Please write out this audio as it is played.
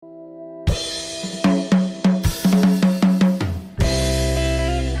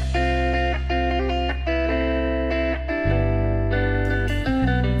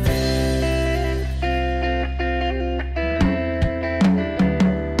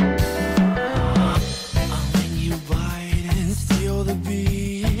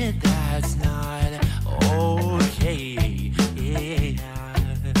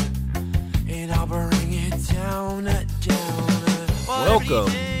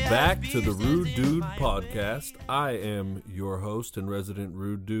back to the Rude Dude Podcast. I am your host and resident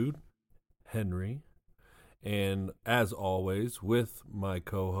Rude Dude, Henry. And as always, with my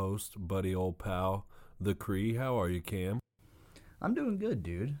co-host, buddy old pal, The Cree. How are you, Cam? I'm doing good,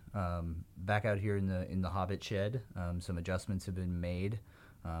 dude. Back out here in the Hobbit shed. Some adjustments have been made.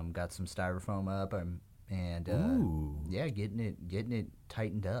 Got some styrofoam up. Getting it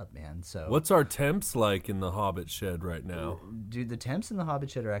tightened up, man. So what's our temps like in the Hobbit shed right now? Dude, the temps in the Hobbit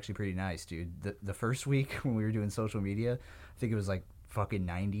shed are actually pretty nice, dude. The first week when we were doing social media, I think it was like fucking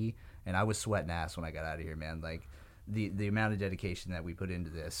 90, and I was sweating ass when I got out of here, man. Like the amount of dedication that we put into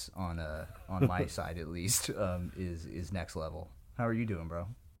this on my side at least is next level. How are you doing, bro?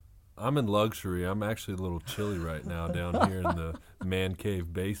 I'm in luxury. I'm actually a little chilly right now down here in the man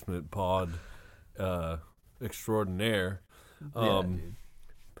cave basement pod extraordinaire.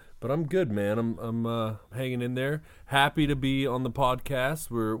 But I'm good, man. I'm hanging in there. Happy to be on the podcast.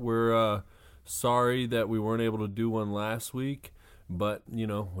 We're sorry that we weren't able to do one last week, but you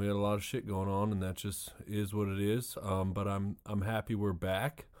know, we had a lot of shit going on, and that just is what it is. But I'm happy we're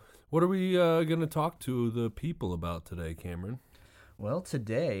back. What are we gonna talk to the people about today, Cameron? Well,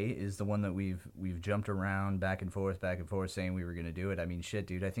 today is the one that we've jumped around back and forth, saying we were going to do it. I mean, shit,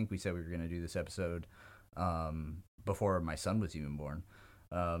 dude, I think we said we were going to do this episode before my son was even born.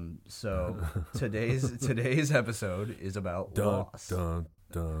 So today's episode is about loss.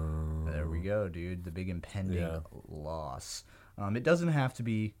 There we go, dude. The big impending loss. It doesn't have to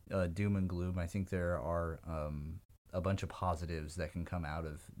be doom and gloom. I think there are a bunch of positives that can come out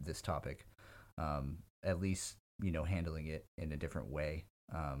of this topic. At least, you know, handling it in a different way,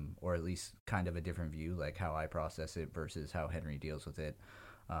 or at least kind of a different view, like how I process it versus how Henry deals with it.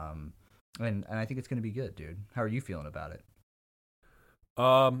 And I think it's going to be good, dude. How are you feeling about it?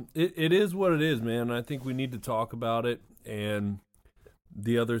 It is what it is, man. I think we need to talk about it. And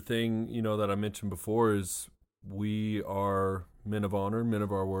the other thing, you know, that I mentioned before is we are men of honor, men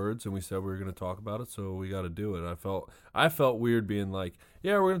of our words, and we said we were going to talk about it, so we got to do it. I felt weird being like,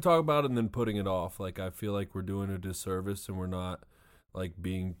 yeah, we're going to talk about it, and then putting it off. Like, I feel like we're doing a disservice, and we're not, like,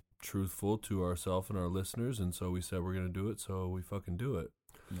 being truthful to ourselves and our listeners, and so we said we're going to do it, so we fucking do it.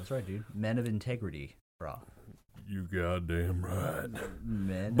 That's right, dude. Men of integrity, bro. You goddamn right.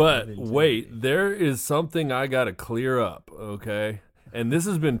 Men but of integrity. Wait, there is something I got to clear up, okay? And this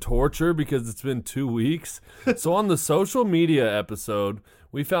has been torture because it's been 2 weeks. So on the social media episode,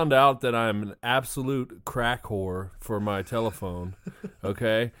 we found out that I'm an absolute crack whore for my telephone,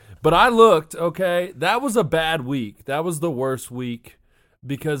 okay? But I looked, okay? That was a bad week. That was the worst week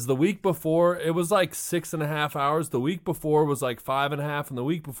because the week before, it was like 6.5 hours. The week before was like 5.5, and the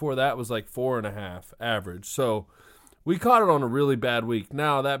week before that was like 4.5 average. So we caught it on a really bad week.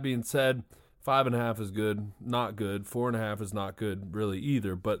 Now, that being said, 5.5 is good, not good. 4.5 is not good, really,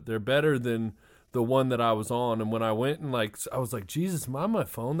 either. But they're better than the one that I was on. And when I went and, like, I was like, Jesus, am I on my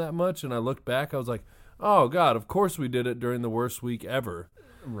phone that much? And I looked back, I was like, oh, God, of course we did it during the worst week ever.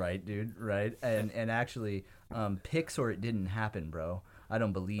 Right, dude, right. And actually, pics or it didn't happen, bro. I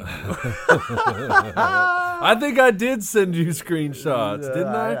don't believe you. I think I did send you screenshots, didn't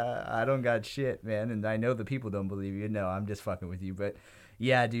I? I don't got shit, man. And I know the people don't believe you. No, I'm just fucking with you. But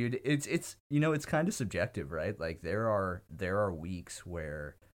yeah, dude, it's you know, it's kind of subjective, right? Like there are weeks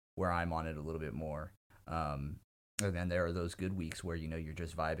where I'm on it a little bit more, and then there are those good weeks where, you know, you're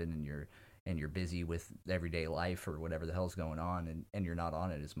just vibing and you're busy with everyday life or whatever the hell's going on, and you're not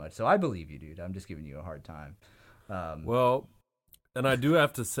on it as much. So I believe you, dude. I'm just giving you a hard time. Well, and I do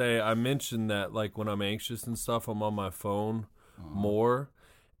have to say, I mentioned that, like, when I'm anxious and stuff, I'm on my phone more.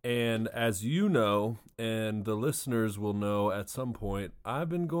 And as you know, and the listeners will know at some point, I've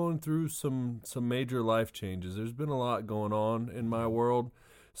been going through some major life changes. There's been a lot going on in my world.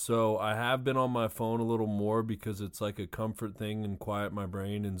 So I have been on my phone a little more because it's like a comfort thing and quiet my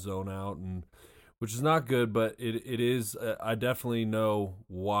brain and zone out, and which is not good, but it is. I definitely know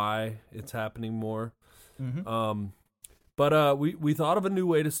why it's happening more. Mm-hmm. But we thought of a new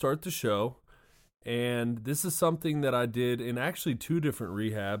way to start the show. And this is something that I did in actually 2 different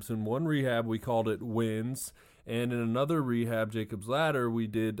rehabs. In one rehab, we called it Wins. And in another rehab, Jacob's Ladder, we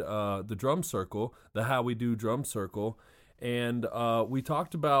did the drum circle, the How We Do drum circle. And we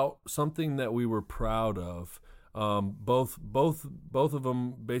talked about something that we were proud of. Both of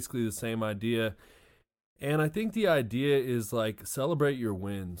them basically the same idea. And I think the idea is, like, celebrate your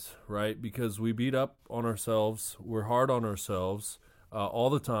wins, right? Because we beat up on ourselves. We're hard on ourselves. All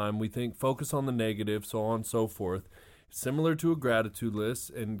the time. We think focus on the negative, so on and so forth. Similar to a gratitude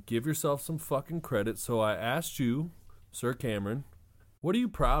list, and give yourself some fucking credit. So I asked you, Sir Cameron, what are you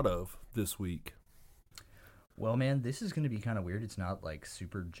proud of this week? Well, man, this is going to be kind of weird. It's not like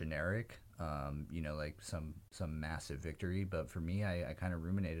super generic, like some massive victory. But for me, I kind of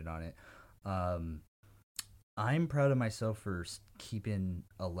ruminated on it. Um, I'm proud of myself for keeping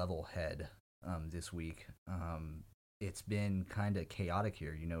a level head this week. It's been kind of chaotic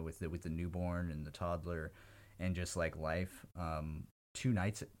here, with the newborn and the toddler, and just like life. Two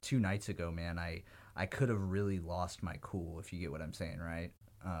nights ago, man, I could have really lost my cool, if you get what I'm saying, right?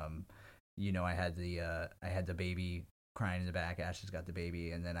 I had the baby crying in the back. Ashley's got the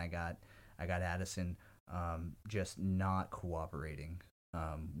baby, and then I got Addison just not cooperating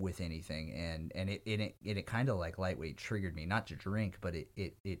with anything, and it kind of like lightweight triggered me, not to drink, but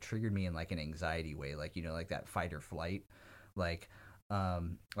it triggered me in like an anxiety way, like like that fight or flight, like. I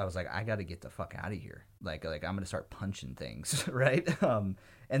was like, I got to get the fuck out of here. Like I'm gonna start punching things, right? And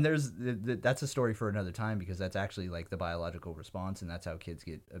that's a story for another time, because that's actually like the biological response, and that's how kids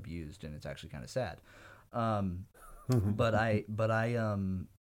get abused, and it's actually kind of sad. Um, but I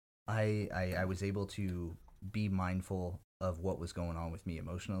was able to be mindful of what was going on with me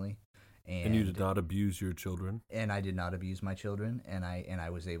emotionally, And you did not abuse your children. and I did not abuse my children, and I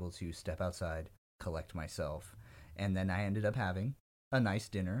was able to step outside, collect myself, and then I ended up having a nice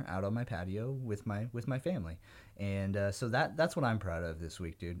dinner out on my patio with my family, and so that's what I'm proud of this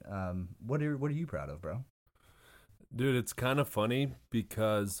week, dude. What are you proud of, bro? Dude, it's kind of funny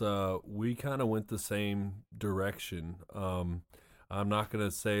because we kind of went the same direction. I'm not going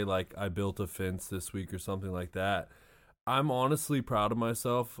to say like I built a fence this week or something like that. I'm honestly proud of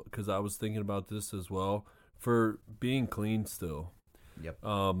myself because I was thinking about this as well for being clean still. Yep.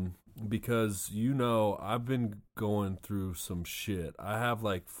 Because I've been going through some shit. I have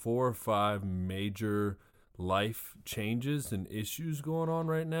like 4 or 5 major life changes and issues going on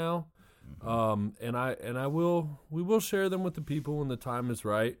right now. We will share them with the people when the time is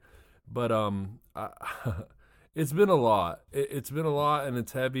right. But it's been a lot. It's been a lot, and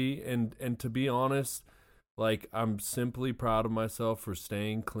it's heavy. And to be honest, like I'm simply proud of myself for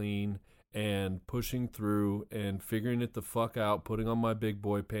staying clean and pushing through and figuring it the fuck out, putting on my big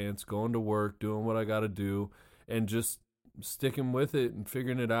boy pants, going to work, doing what I got to do, and just sticking with it and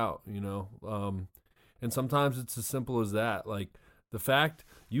figuring it out. And sometimes it's as simple as that. Like the fact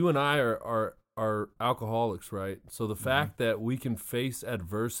you and I are alcoholics, right? So the fact that we can face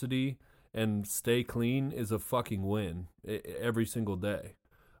adversity and stay clean is a fucking win every single day.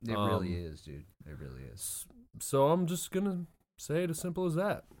 It really is, dude. It really is. So I'm just gonna say it as simple as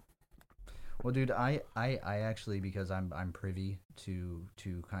that. Well, dude, I actually, because I'm privy to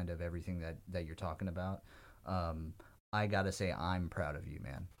kind of everything that you're talking about, I gotta say I'm proud of you,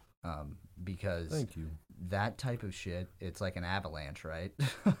 man. Because Thank you. that type of shit, it's like an avalanche, right?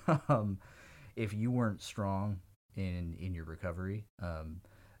 If you weren't strong in your recovery,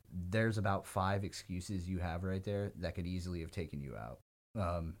 there's about 5 excuses you have right there that could easily have taken you out.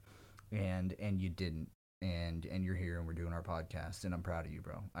 And you didn't. And you're here, and we're doing our podcast, and I'm proud of you,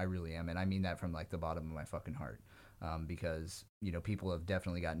 bro. I really am, and I mean that from like the bottom of my fucking heart, because people have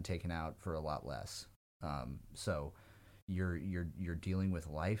definitely gotten taken out for a lot less. So you're dealing with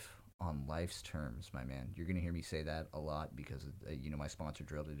life on life's terms, my man. You're gonna hear me say that a lot because my sponsor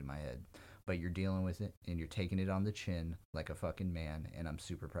drilled it in my head. But you're dealing with it, and you're taking it on the chin like a fucking man, and I'm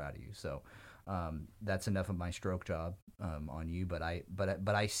super proud of you. So that's enough of my stroke job on you, but I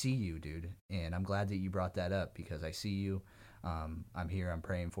see you, dude, and I'm glad that you brought that up, because I see you. I'm here. I'm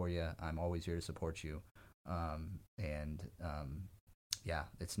praying for you. I'm always here to support you. And yeah,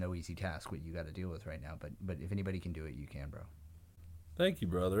 it's no easy task what you got to deal with right now. But if anybody can do it, you can, bro. Thank you,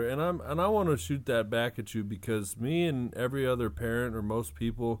 brother. And I want to shoot that back at you because me and every other parent or most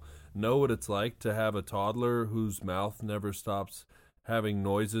people know what it's like to have a toddler whose mouth never stops having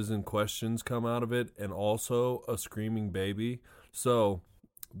noises and questions come out of it, and also a screaming baby. So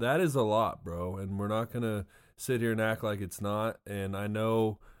that is a lot, bro. And we're not going to sit here and act like it's not. And I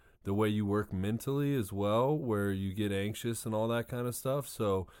know the way you work mentally as well, where you get anxious and all that kind of stuff.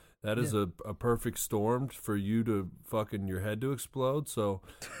 So that is a perfect storm for you to fucking your head to explode. So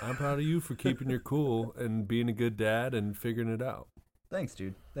I'm proud of you for keeping your cool and being a good dad and figuring it out. Thanks,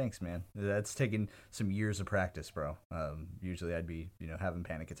 dude. Thanks, man. That's taken some years of practice, bro. Usually I'd be, having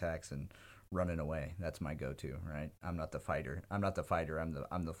panic attacks and running away. That's my go-to, right? I'm not the fighter. I'm the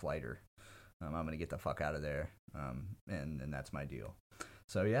flighter. I'm gonna get the fuck out of there. And that's my deal.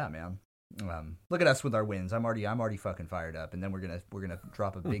 So yeah, man. Look at us with our wins. I'm already fucking fired up, and then we're gonna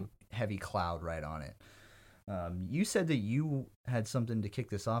drop a big heavy cloud right on it. You said that you had something to kick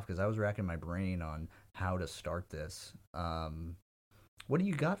this off, because I was racking my brain on how to start this. What do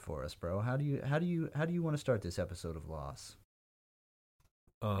you got for us, bro? How do you want to start this episode of Loss?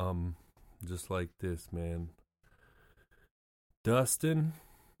 Just like this, man. Dustin,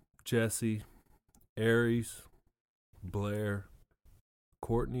 Jesse, Aries, Blair,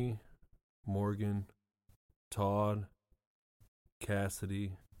 Courtney, Morgan, Todd,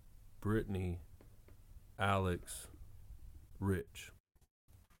 Cassidy, Brittany, Alex, Rich.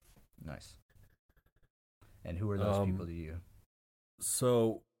 Nice. And who are those people to you?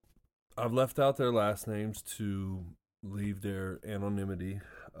 So I've left out their last names to leave their anonymity.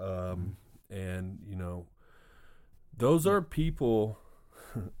 And, you know, those are people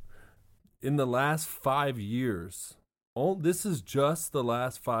in the last 5 years. This is just the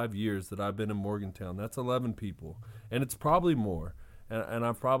last 5 years that I've been in Morgantown. That's 11 people. And it's probably more. And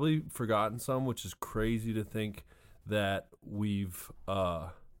I've probably forgotten some, which is crazy to think that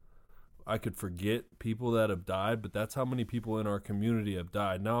I could forget people that have died, but that's how many people in our community have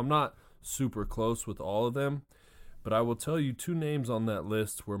died. Now, I'm not super close with all of them, but I will tell you 2 names on that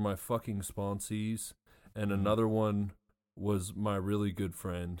list were my fucking sponsees, and another one was my really good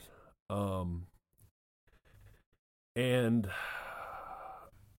friend. And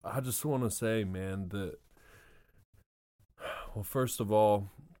I just want to say, man, that, well, first of all,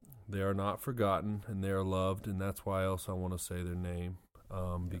 they are not forgotten and they are loved, and that's why else I want to say their name,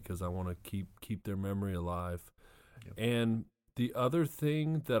 because I want to keep their memory alive. Yep. And the other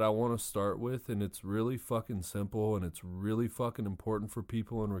thing that I want to start with, and it's really fucking simple, and it's really fucking important for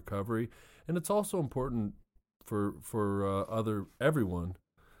people in recovery, and it's also important for everyone.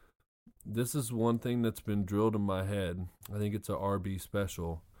 This is one thing that's been drilled in my head. I think it's a RB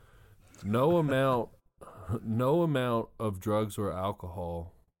special. No amount of drugs or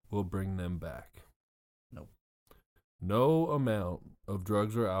alcohol will bring them back. Nope. No amount of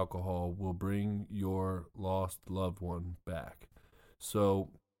drugs or alcohol will bring your lost loved one back.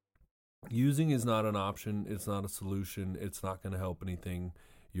 So using is not an option. It's not a solution. It's not going to help anything.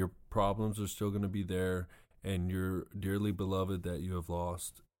 Your problems are still going to be there, and your dearly beloved that you have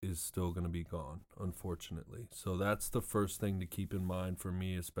lost is still going to be gone, unfortunately. So that's the first thing to keep in mind for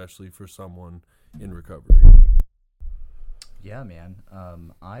me, especially for someone in recovery. Yeah, man.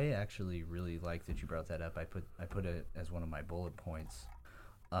 I actually really like that you brought that up. I put it as one of my bullet points.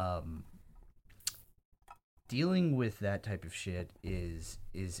 Dealing with that type of shit is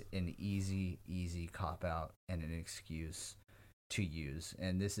an easy cop out and an excuse to use.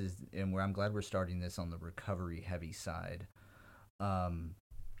 And where I'm glad we're starting this on the recovery heavy side.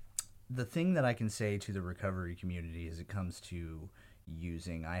 The thing that I can say to the recovery community as it comes to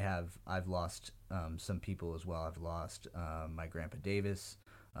using, I've lost some people as well. I've lost my grandpa Davis,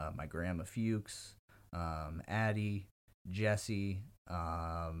 my grandma Fuchs, Addie, Jesse,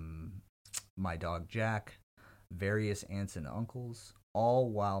 my dog Jack, various aunts and uncles, all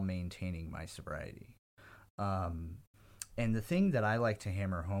while maintaining my sobriety. And the thing that I like to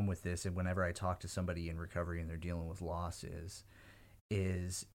hammer home with this, and whenever I talk to somebody in recovery and they're dealing with loss,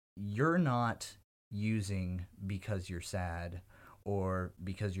 is you're not using because you're sad or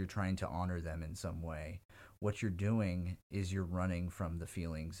because you're trying to honor them in some way. What you're doing is you're running from the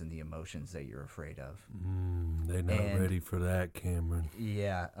feelings and the emotions that you're afraid of. They're not ready for that, Cameron.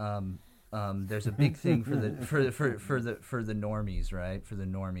 Yeah. There's a big thing for the normies, right? For the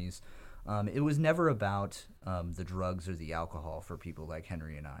normies. It was never about the drugs or the alcohol for people like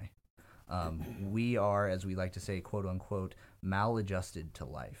Henry and I. We are, as we like to say, quote unquote, maladjusted to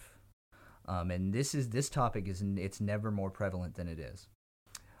life. And this topic it's never more prevalent than it is.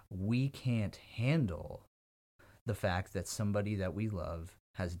 We can't handle the fact that somebody that we love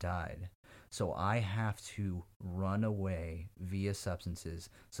has died. So I have to run away via substances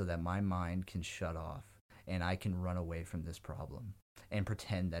so that my mind can shut off and I can run away from this problem and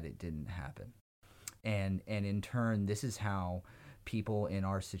pretend that it didn't happen. And in turn, this is how people in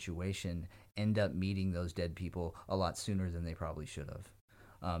our situation end up meeting those dead people a lot sooner than they probably should have.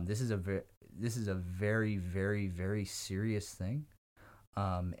 This is a very, very, very serious thing.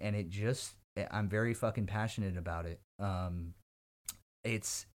 And I'm very fucking passionate about it. I've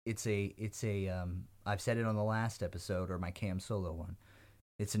said it on the last episode or my Cam Solo one.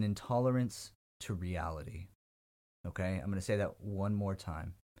 It's an intolerance to reality. Okay? I'm going to say that one more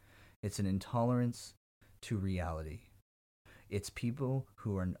time. It's an intolerance to reality. It's people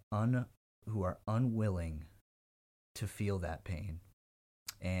who are unwilling to feel that pain.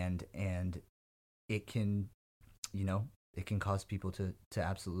 And it can, it can cause people to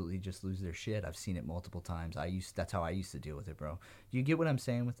absolutely just lose their shit. I've seen it multiple times. That's how I used to deal with it, bro. Do you get what I'm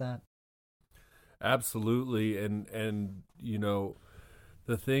saying with that? Absolutely. And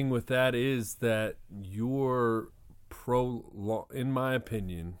the thing with that is that in my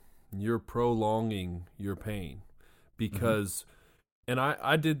opinion, you're prolonging your pain because, And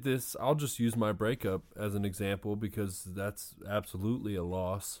I did this. I'll just use my breakup as an example because that's absolutely a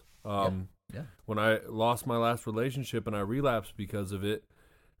loss. Yeah. When I lost my last relationship and I relapsed because of it,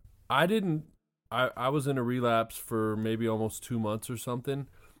 I didn't. I was in a relapse for maybe almost 2 months or something.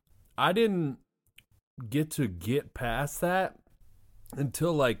 I didn't get past that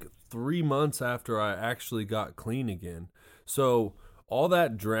until like 3 months after I actually got clean again. So all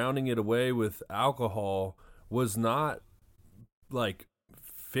that drowning it away with alcohol was not like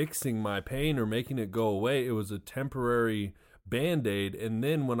fixing my pain or making it go away. It was a temporary band-aid. And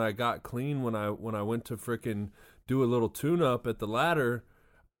then when I got clean, when I went to frickin' do a little tune-up at the ladder,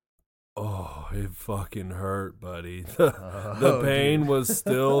 oh, it fucking hurt, buddy. The pain was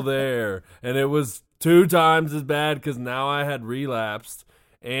still there. And it was 2 times as bad because now I had relapsed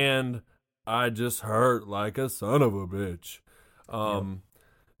and I just hurt like a son of a bitch.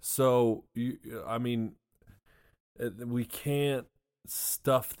 So, I mean, we can't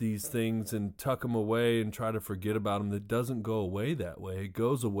stuff these things and tuck them away and try to forget about them. It doesn't go away that way. It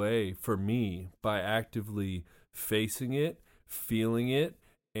goes away for me by actively facing it, feeling it,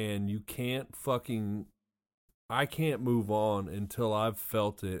 and you can't fucking, I can't move on until I've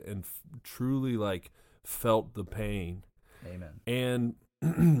felt it and truly like felt the pain. Amen. And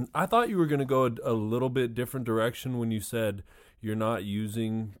I thought you were going to go a little bit different direction when you said you're not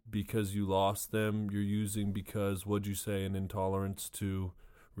using because you lost them. You're using because, what'd you say, an intolerance to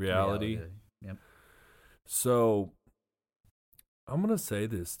reality? Yep. So I'm going to say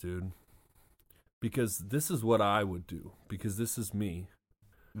this, dude, because this is what I would do, because this is me.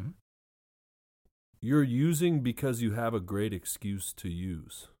 Mm-hmm. You're using because you have a great excuse to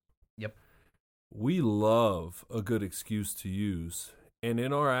use. Yep. We love a good excuse to use. And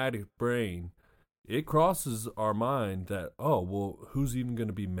in our addict brain, it crosses our mind that, oh, well, who's even going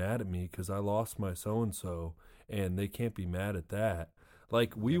to be mad at me because I lost my so-and-so and they can't be mad at that.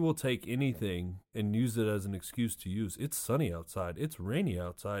 Like, we will take anything and use it as an excuse to use. It's sunny outside. It's rainy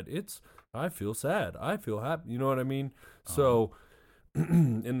outside. I feel sad. I feel happy. You know what I mean? So,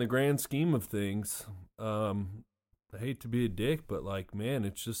 in the grand scheme of things, I hate to be a dick, but like, man,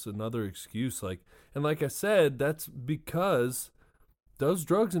 it's just another excuse. Like, and like I said, that's because those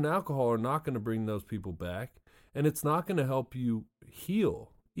drugs and alcohol are not going to bring those people back, and it's not going to help you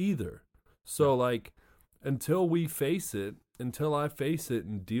heal either. So like, until I face it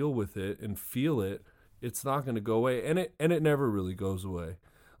and deal with it and feel it, it's not going to go away, and it never really goes away.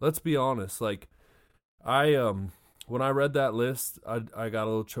 Let's be honest. Like, when I read that list, I got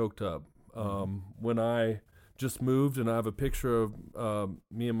a little choked up. When I just moved, and I have a picture of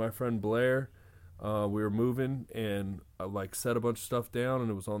me and my friend Blair. We were moving, and I like set a bunch of stuff down, and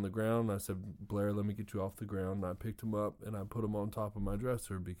it was on the ground. And I said, Blair, let me get you off the ground. And I picked him up, and I put him on top of my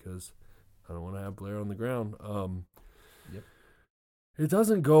dresser because I don't want to have Blair on the ground. Yep. It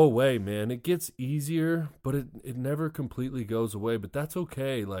doesn't go away, man. It gets easier, but it never completely goes away. But that's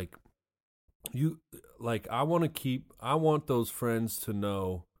okay. Like, I want those friends to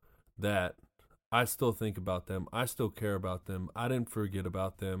know that I still think about them. I still care about them. I didn't forget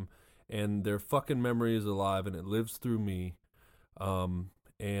about them. And their fucking memory is alive, and it lives through me.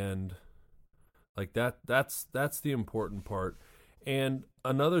 And like that's the important part. And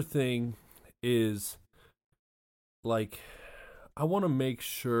another thing is, like, I want to make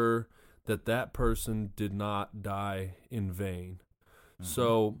sure that person did not die in vain. Mm-hmm.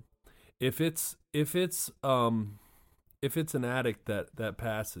 So if it's an addict that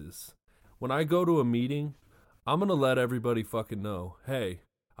passes, when I go to a meeting, I'm going to let everybody fucking know, hey,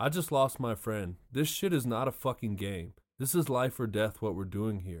 I just lost my friend. This shit is not a fucking game. This is life or death what we're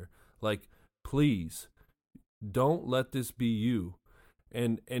doing here. Like, please, don't let this be you.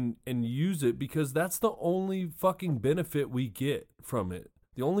 And use it, because that's the only fucking benefit we get from it.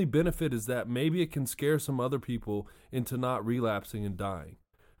 The only benefit is that maybe it can scare some other people into not relapsing and dying.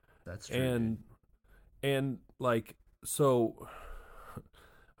 That's true. And like, so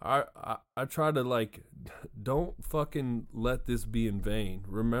I try to, like, don't fucking let this be in vain.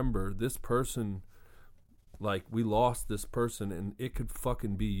 Remember, this person, like, we lost this person, and it could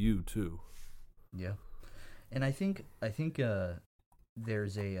fucking be you too. Yeah. And I think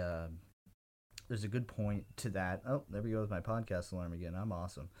there's a good point to that. Oh, there we go with my podcast alarm again. I'm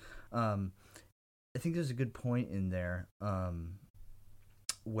awesome. I think there's a good point in there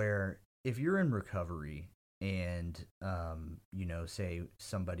where if you're in recovery and say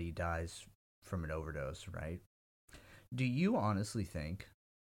somebody dies from an overdose, right? Do you honestly think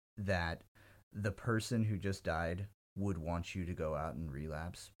that the person who just died would want you to go out and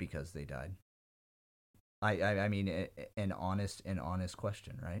relapse because they died? I mean, an honest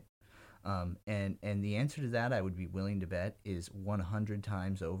question, right? And the answer to that, I would be willing to bet, is 100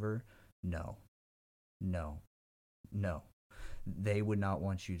 times over, no, no, no. They would not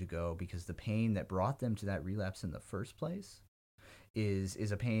want you to go, because the pain that brought them to that relapse in the first place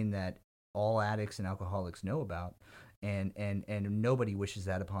is a pain that all addicts and alcoholics know about, and nobody wishes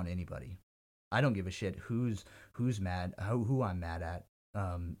that upon anybody. I don't give a shit who's mad, who I'm mad at.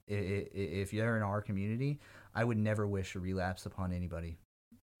 If you're in our community, I would never wish a relapse upon anybody.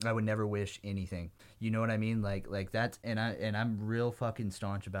 I would never wish anything. You know what I mean? Like that's, and I'm real fucking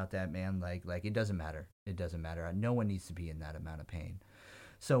staunch about that, man. Like it doesn't matter. It doesn't matter. No one needs to be in that amount of pain.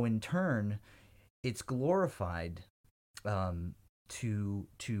 So in turn, it's glorified to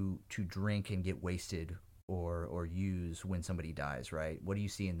drink and get wasted or use when somebody dies, right? What do you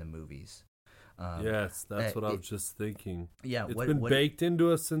see in the movies? Yes, that's what I was just thinking. Yeah, it's been baked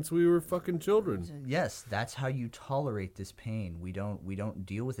into us since we were fucking children. Yes, that's how you tolerate this pain. We don't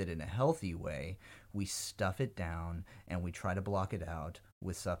deal with it in a healthy way. We stuff it down and we try to block it out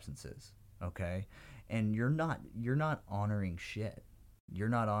with substances. Okay, and you're not honoring shit. You're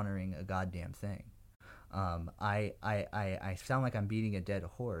not honoring a goddamn thing. I sound like I'm beating a dead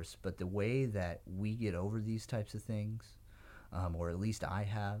horse, but the way that we get over these types of things, or at least I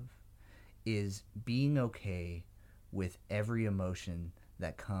have, is being okay with every emotion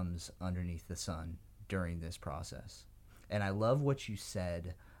that comes underneath the sun during this process. And I love what you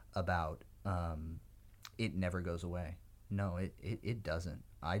said about it never goes away. No, it doesn't.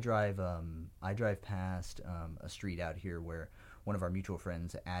 I drive past a street out here where one of our mutual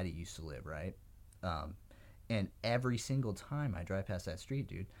friends, Addie, used to live, right? And every single time I drive past that street,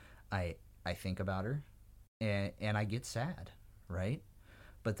 dude, I think about her and I get sad, right?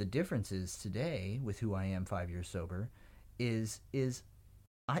 But the difference is today, with who I am 5 years sober, is it's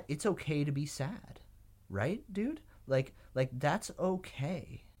okay to be sad, right, dude? Like that's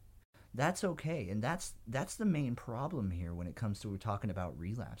okay. That's okay. And that's the main problem here when it comes to we're talking about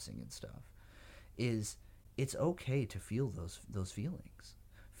relapsing and stuff. Is it's okay to feel those feelings.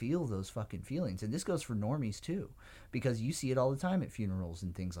 Feel those fucking feelings. And this goes for normies too, because you see it all the time at funerals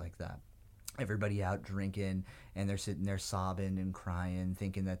and things like that. Everybody out drinking and they're sitting there sobbing and crying,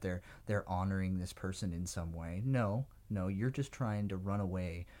 thinking that they're honoring this person in some way. No, you're just trying to run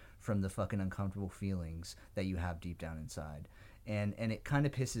away from the fucking uncomfortable feelings that you have deep down inside. And it kind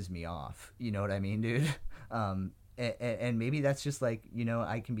of pisses me off. You know what I mean, dude? And maybe that's just like, you know,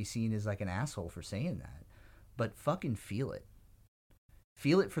 I can be seen as like an asshole for saying that. But fucking feel it.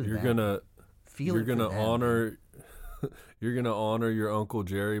 Feel it for them. You're gonna honor You're gonna honor your Uncle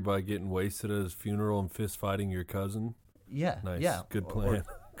Jerry by getting wasted at his funeral and fist fighting your cousin. Yeah, nice. Yeah. Good plan.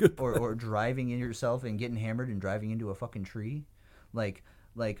 Or driving in yourself and getting hammered and driving into a fucking tree. Like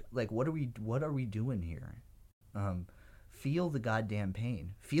what are we doing here? Feel the goddamn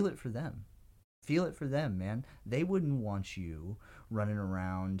pain. Feel it for them. Feel it for them, man. They wouldn't want you running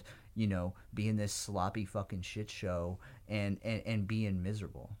around, you know, being this sloppy fucking shit show and being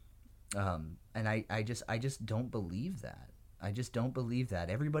miserable. And I just don't believe that. I just don't believe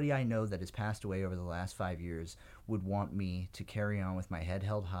that. Everybody I know that has passed away over the last 5 years would want me to carry on with my head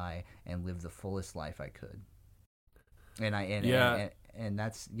held high and live the fullest life I could. And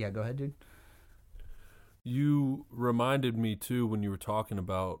that's, yeah, go ahead, dude. You reminded me too when you were talking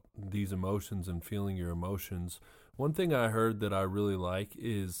about these emotions and feeling your emotions. One thing I heard that I really like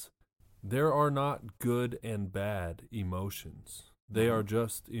is there are not good and bad emotions. They are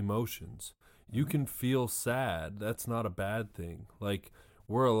just emotions. You can feel sad. That's not a bad thing. Like,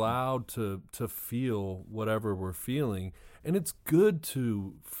 we're allowed to feel whatever we're feeling, and it's good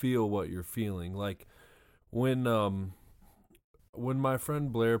to feel what you're feeling. Like, when my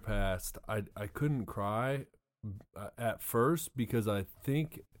friend Blair passed, I couldn't cry at first because I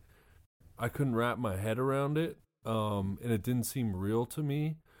think I couldn't wrap my head around it, and it didn't seem real to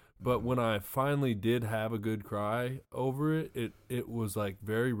me. But when I finally did have a good cry over it, it was like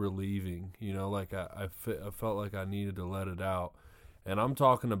very relieving, you know, like I felt like I needed to let it out. And I'm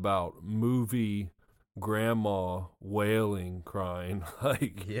talking about movie grandma wailing, crying.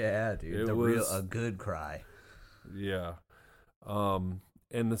 Like, yeah, dude, a good cry. Yeah. And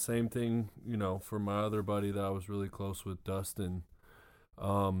the same thing, you know, for my other buddy that I was really close with, Dustin.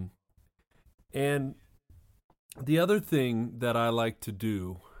 And the other thing that I like to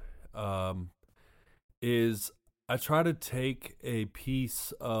do is I try to take a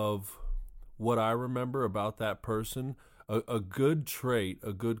piece of what I remember about that person, a good trait,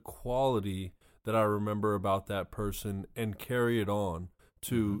 a good quality that I remember about that person, and carry it on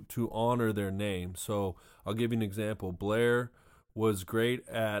to honor their name. So I'll give you an example. Blair was great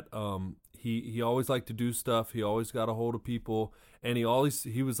at he always liked to do stuff. He always got a hold of people, and he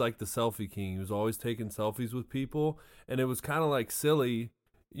was like the selfie king. He was always taking selfies with people, and it was kind of like silly,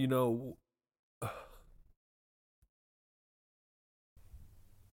 you know.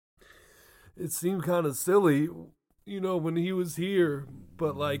 It seemed kind of silly, you know, when he was here,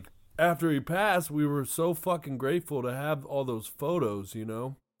 but like after he passed, we were so fucking grateful to have all those photos, you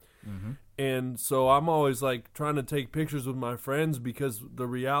know. Mm-hmm. And so I'm always like trying to take pictures with my friends, because the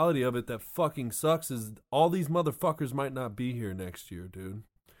reality of it that fucking sucks is all these motherfuckers might not be here next year, dude.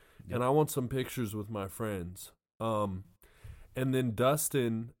 Yep. And I want some pictures with my friends. And then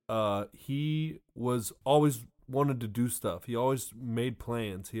Dustin, he was always wanted to do stuff. He always made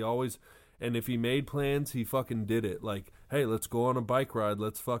plans. And if he made plans, he fucking did it. Like, hey, let's go on a bike ride.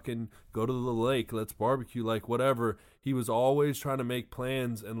 Let's fucking go to the lake. Let's barbecue, like whatever. He was always trying to make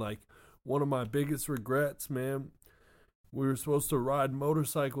plans. And like, one of my biggest regrets, man, we were supposed to ride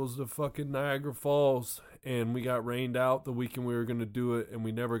motorcycles to fucking Niagara Falls, and we got rained out the weekend we were going to do it, and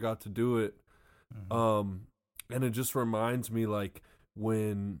we never got to do it. Mm-hmm. And it just reminds me, like,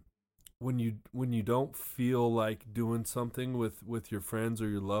 when you don't feel like doing something with your friends or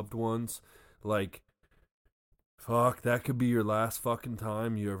your loved ones, like, fuck, that could be your last fucking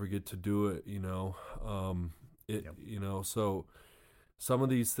time you ever get to do it, you know. Yep. You know, so some of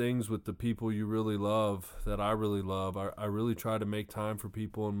these things with the people you really love, that I really love, I really try to make time for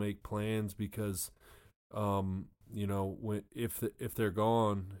people and make plans, because you know, if they're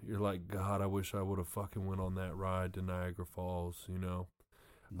gone, you're like, God, I wish I would have fucking went on that ride to Niagara Falls, you know.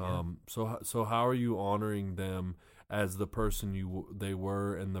 Yeah. So how are you honoring them as the person they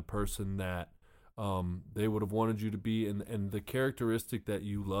were, and the person that they would have wanted you to be, and the characteristic that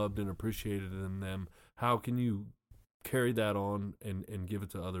you loved and appreciated in them? How can you carry that on and give it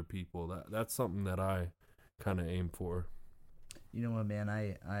to other people? That's something that I kind of aim for. You know what, man,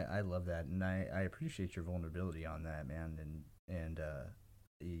 I love that, and I appreciate your vulnerability on that, man, and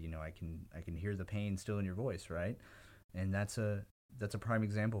you know, I can hear the pain still in your voice, right? And that's a prime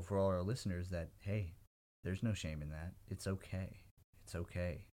example for all our listeners that, hey, there's no shame in that. It's okay. It's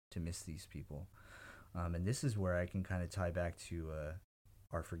okay to miss these people. And this is where I can kind of tie back to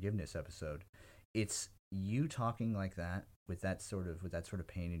our forgiveness episode. It's you talking like that with that sort of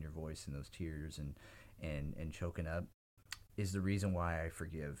pain in your voice and those tears and choking up is the reason why I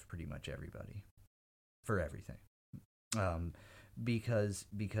forgive pretty much everybody for everything. Because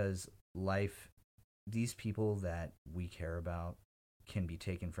life, these people that we care about can be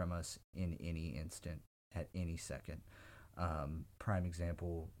taken from us in any instant, at any second. Prime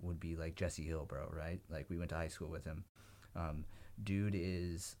example would be like Jesse Hill, bro, right? Like, we went to high school with him. Dude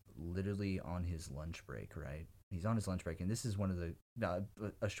is literally on his lunch break, right? He's on his lunch break, and this is one of the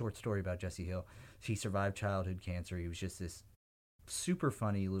a short story about Jesse Hill. He survived childhood cancer. He was just this super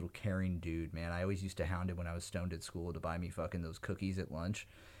funny little caring dude, man. I always used to hound him when I was stoned at school to buy me fucking those cookies at lunch,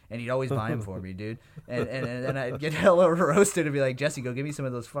 and he'd always buy them for me, dude. And I'd get hella roasted and be like, Jesse, go give me some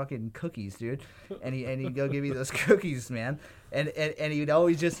of those fucking cookies, dude. And he'd go give me those cookies, man. And he'd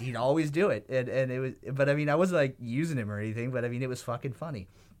always do it. And it was, but I mean, I wasn't like using him or anything, but I mean, it was fucking funny.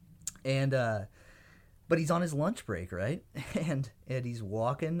 And but he's on his lunch break, right? And he's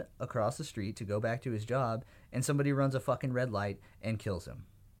walking across the street to go back to his job, and somebody runs a fucking red light and kills him.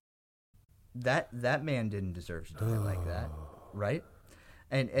 That man didn't deserve to die like that, right?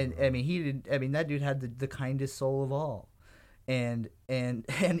 And I mean, he didn't. I mean, that dude had the kindest soul of all, and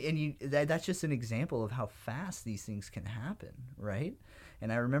you, that's just an example of how fast these things can happen, right?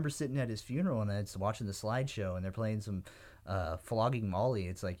 And I remember sitting at his funeral and I was watching the slideshow, and they're playing some Flogging Molly.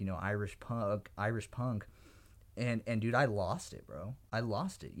 It's like, you know, Irish punk, and dude, I lost it, bro. I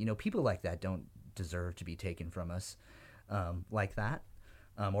lost it. You know, people like that don't deserve to be taken from us like that,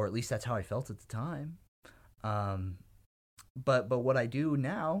 or at least that's how I felt at the time. But what I do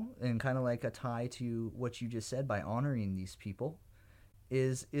now, and kind of like a tie to what you just said, by honoring these people,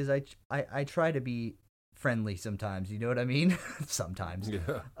 is I try to be friendly sometimes. You know what I mean? Sometimes.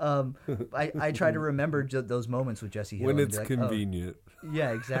 Yeah. I try to remember those moments with Jesse Hill when it's like, convenient. Oh,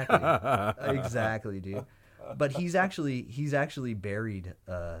 yeah, exactly. Exactly, dude. But he's actually buried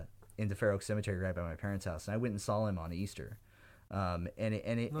in the Fair Oaks Cemetery right by my parents' house, and I went and saw him on Easter, and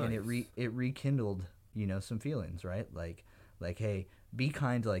it rekindled, you know, some feelings, right? Like, hey, be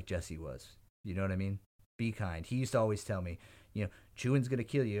kind like Jesse was. You know what I mean? Be kind. He used to always tell me, you know, chewing's gonna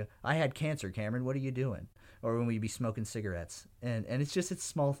kill you. I had cancer, Cameron. What are you doing? Or when we'd be smoking cigarettes. And it's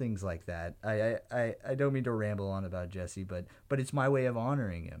small things like that. I don't mean to ramble on about Jesse, but it's my way of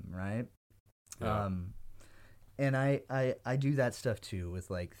honoring him, right? Yeah. And I do that stuff too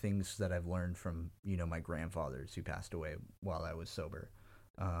with like things that I've learned from, you know, my grandfathers who passed away while I was sober.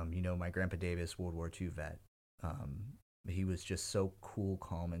 My Grandpa Davis, World War II vet. He was just so cool,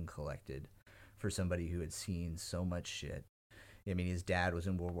 calm, and collected for somebody who had seen so much shit. I mean, his dad was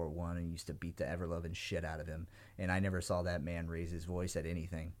in World War I and used to beat the ever-loving shit out of him. And I never saw that man raise his voice at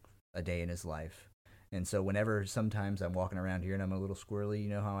anything a day in his life. And so whenever sometimes I'm walking around here and I'm a little squirrely, you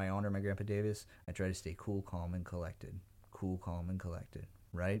know how I honor my Grandpa Davis? I try to stay cool, calm, and collected. Cool, calm, and collected,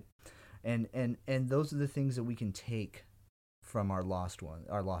 right? And those are the things that we can take from our lost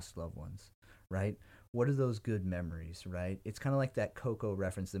loved ones, right? What are those good memories, right? It's kind of like that Coco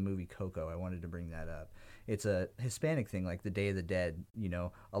reference, the movie Coco. I wanted to bring that up. It's a Hispanic thing, like the Day of the Dead.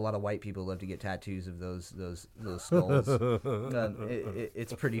 A lot of white people love to get tattoos of those skulls.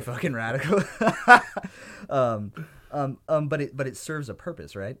 It's pretty fucking radical. But it serves a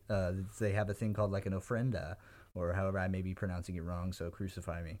purpose, right? They have a thing called like an ofrenda, or however I may be pronouncing it wrong, so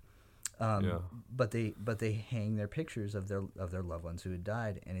crucify me. But they hang their pictures of their loved ones who had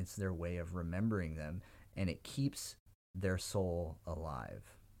died, and it's their way of remembering them, and it keeps their soul alive,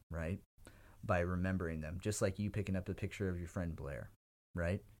 right? By remembering them, just like you picking up a picture of your friend Blair,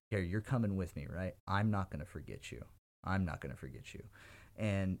 right? Here, you're coming with me, right? I'm not gonna forget you.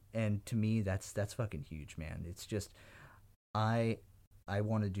 And to me, that's fucking huge, man. It's just I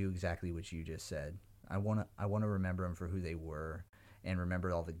want to do exactly what you just said. I want to remember them for who they were. And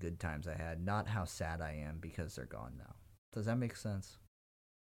remember all the good times I had, not how sad I am because they're gone now. Does that make sense?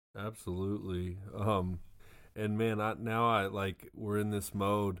 Absolutely. And man, we're in this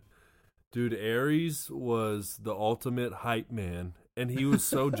mode. Dude, Aries was the ultimate hype man, and he was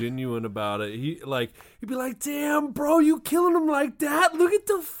so genuine about it. He'd be like, "Damn, bro, you killing him like that? Look at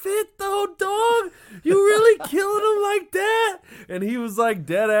the fit, though, dog. You really killing him like that?" And he was like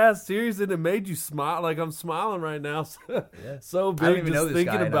dead ass serious, and it made you smile. Like I'm smiling right now, so big. I don't even know just this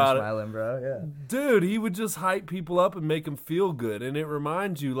thinking guy, about and I'm smiling, bro. Yeah, dude, he would just hype people up and make them feel good, and it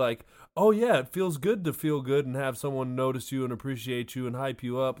reminds you, like, oh yeah, it feels good to feel good and have someone notice you and appreciate you and hype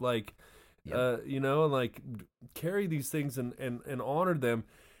you up, like. Yep. And like carry these things and honor them.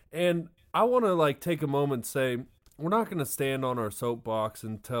 And I want to like take a moment and say, we're not going to stand on our soapbox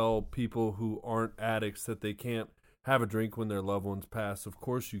and tell people who aren't addicts that they can't have a drink when their loved ones pass. Of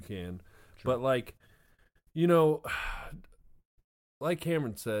course you can. True. But like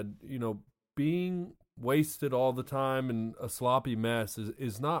Cameron said, being wasted all the time and a sloppy mess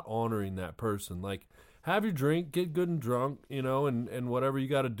is not honoring that person. Like, have your drink, get good and drunk, and whatever you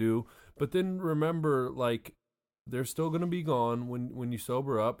got to do. But then remember, like, they're still going to be gone when you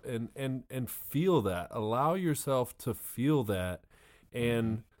sober up and feel that. Allow yourself to feel that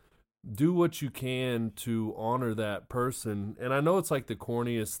and do what you can to honor that person. And I know it's like the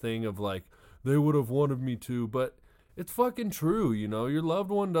corniest thing of like, they would have wanted me to, but it's fucking true, Your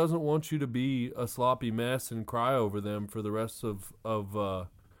loved one doesn't want you to be a sloppy mess and cry over them for the rest of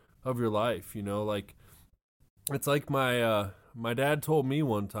your life, Like, it's like my dad told me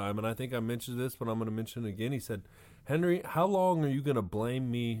one time, and I think I mentioned this, but I'm going to mention it again. He said, "Henry, how long are you going to blame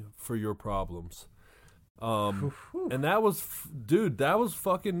me for your problems?" And that was, dude, that was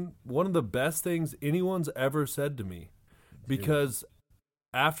fucking one of the best things anyone's ever said to me. Because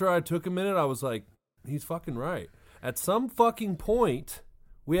after I took a minute, I was like, he's fucking right. At some fucking point,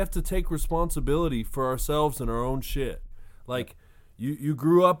 we have to take responsibility for ourselves and our own shit. Like, you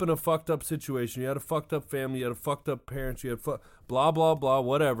grew up in a fucked up situation. You had a fucked up family. You had a fucked up parents. You had blah, blah, blah,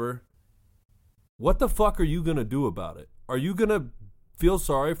 whatever. What the fuck are you going to do about it? Are you going to feel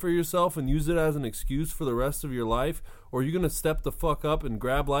sorry for yourself and use it as an excuse for the rest of your life? Or are you going to step the fuck up and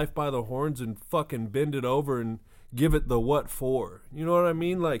grab life by the horns and fucking bend it over and give it the what for? You know what I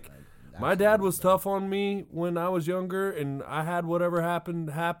mean? Like, my dad was tough on me when I was younger, and I had whatever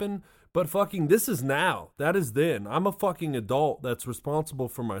happened happen. But fucking this is now. That is then. I'm a fucking adult that's responsible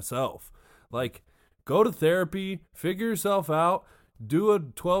for myself. Like, go to therapy, figure yourself out, do a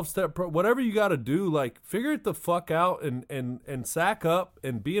 12-step whatever you got to do. Like, figure it the fuck out and sack up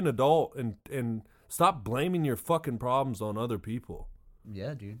and be an adult and stop blaming your fucking problems on other people.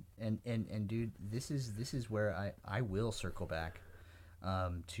 Yeah, dude. And dude, this is where I will circle back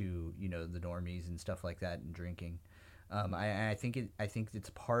to the normies and stuff like that and drinking. I think it's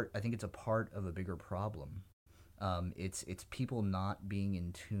a part of a bigger problem. It's people not being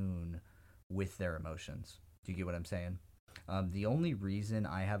in tune with their emotions. Do you get what I'm saying? The only reason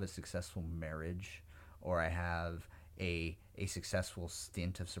I have a successful marriage or I have a successful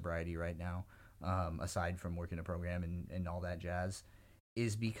stint of sobriety right now, aside from working a program and all that jazz,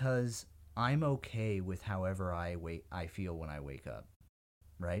 is because I'm okay with however I feel when I wake up,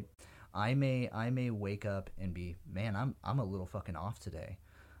 right? I may wake up and be, man, I'm a little fucking off today.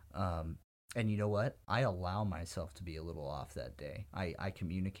 And you know what? I allow myself to be a little off that day. I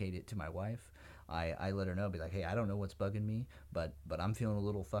communicate it to my wife. I let her know, be like, hey, I don't know what's bugging me, but I'm feeling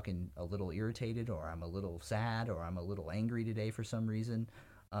a little irritated, or I'm a little sad, or I'm a little angry today for some reason.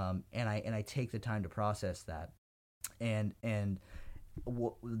 And I take the time to process that. And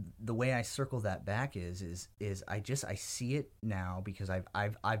the way I circle that back is I see it now, because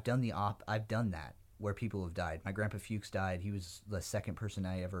I've done I've done that where people have died. My grandpa Fuchs died. He was the second person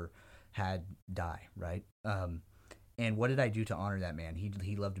I ever had die, right? And what did I do to honor that man?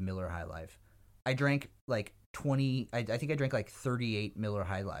 He loved Miller High Life. I drank like 20. I think I drank like 38 Miller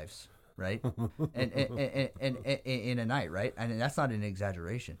High Lives, right? And in a night, right? And that's not an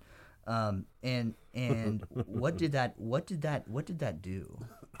exaggeration. And what did that do?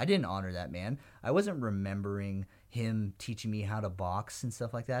 I didn't honor that man. I wasn't remembering him teaching me how to box and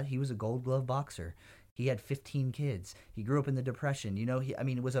stuff like that. He was a Gold Glove boxer. He had 15 kids. He grew up in the Depression. You know,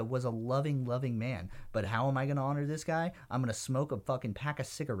 was a loving man. But how am I going to honor this guy? I'm going to smoke a fucking pack of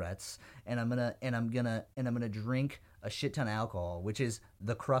cigarettes, and I'm going to drink a shit ton of alcohol, which is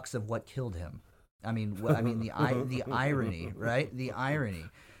the crux of what killed him. The irony, right? The irony.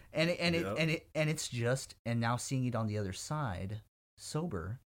 It's just, and now seeing it on the other side,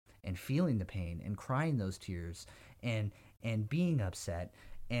 sober, and feeling the pain and crying those tears, and being upset,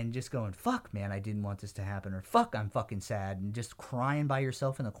 and just going, fuck, man, I didn't want this to happen, or fuck, I'm fucking sad, and just crying by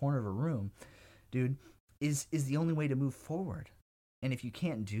yourself in the corner of a room, dude, is the only way to move forward. And if you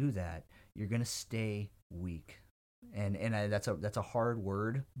can't do that, you're gonna stay weak. That's a hard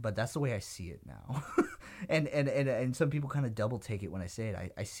word, but that's the way I see it now. and some people kind of double take it when I say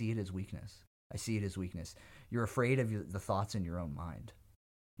it. I see it as weakness. I see it as weakness. You're afraid of the thoughts in your own mind.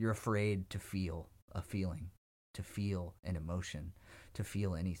 You're afraid to feel a feeling, to feel an emotion, to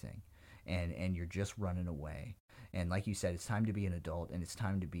feel anything. And you're just running away. And like you said, it's time to be an adult, and it's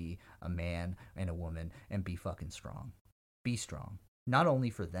time to be a man and a woman and be fucking strong. Be strong. Not only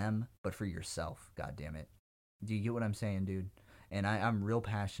for them, but for yourself, God damn it. Do you get what I'm saying, dude? And I'm real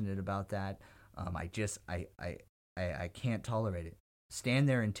passionate about that. I can't tolerate it. Stand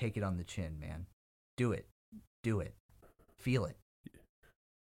there and take it on the chin, man. Do it. Feel it.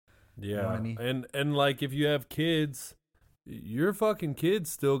 Yeah. You know what I mean? And like, if you have kids, your fucking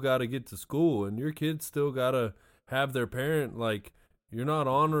kids still got to get to school, and your kids still got to have their parent. Like, you're not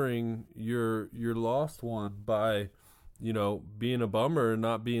honoring your lost one by, you know, being a bummer and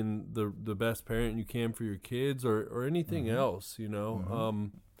not being the best parent you can for your kids, or anything else, you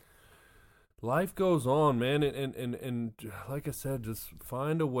know. Life goes on, man, and like I said, just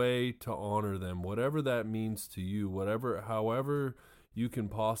find a way to honor them, whatever that means to you, however you can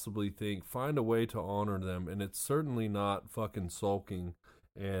possibly think, find a way to honor them. And it's certainly not fucking sulking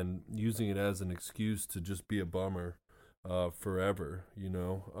and using it as an excuse to just be a bummer forever, you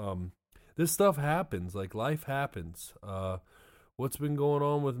know. This stuff happens, like, life happens. What's been going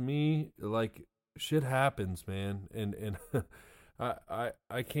on with me, like, shit happens, man, and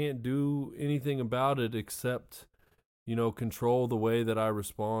I can't do anything about it except, you know, control the way that I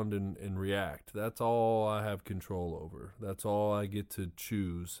respond and react. That's all I have control over. That's all I get to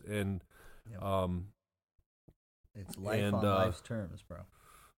choose. And it's life on life's terms, bro.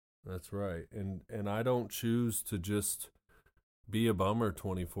 That's right. And I don't choose to just be a bummer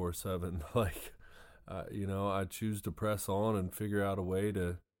 24/7. Like, you know, I choose to press on and figure out a way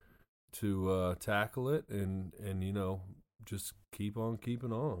to tackle it, and you know, just keep on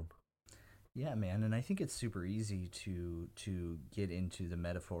keeping on. Yeah, man, and I think it's super easy to get into the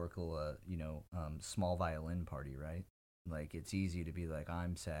metaphorical, small violin party, right? Like, it's easy to be like,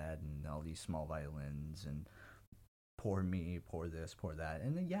 I'm sad, and all these small violins, and poor me, poor this, poor that.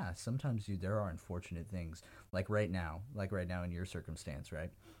 And then, yeah, sometimes there are unfortunate things, like right now in your circumstance,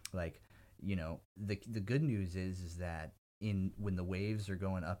 right? Like, you know, the good news is that when the waves are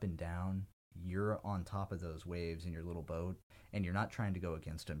going up and down, you're on top of those waves in your little boat, and you're not trying to go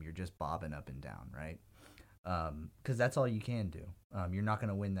against them. You're just bobbing up and down, right? Because that's all you can do. You're not going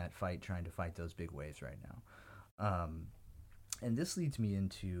to win that fight trying to fight those big waves right now. And this leads me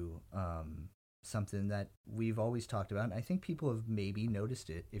into something that we've always talked about, and I think people have maybe noticed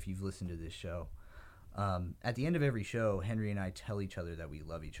it if you've listened to this show. At the end of every show, Henry and I tell each other that we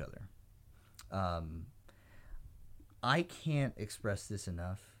love each other. I can't express this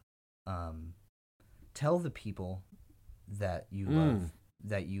enough. Tell the people that you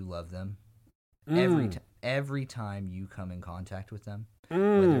love them every time you come in contact with them,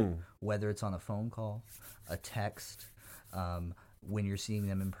 whether it's on a phone call, a text, when you're seeing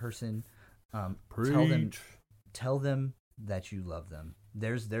them in person. Tell them that you love them.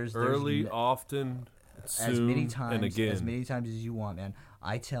 There's often. as many and again. as many times as you want, man.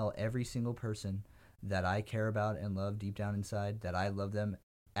 I tell every single person that I care about and love deep down inside that I love them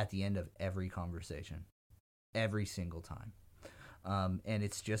at the end of every conversation, every single time. And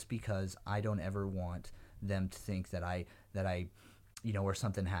it's just because I don't ever want them to think that I, or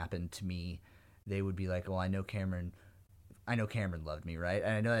something happened to me, they would be like, well, I know Cameron loved me, right?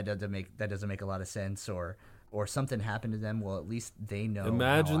 And I know that doesn't make a lot of sense, or something happened to them. Well, at least they know.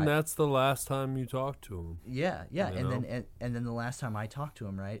 Imagine that's the last time you talked to them. Yeah, and then the last time I talked to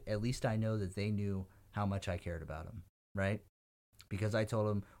him, right? At least I know that they knew how much I cared about him, right? Because I told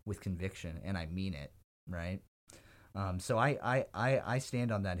him with conviction, and I mean it, right? So I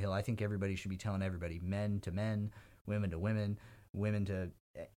stand on that hill. I think everybody should be telling everybody, men to men, women to women, women to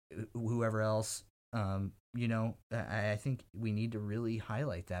whoever else. I think we need to really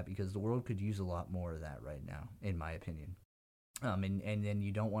highlight that because the world could use a lot more of that right now, in my opinion. And then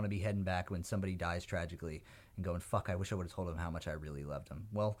you don't want to be heading back when somebody dies tragically and going, fuck, I wish I would have told him how much I really loved him.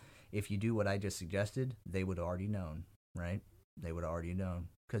 Well, if you do what I just suggested, they would have already known, right? They would have already known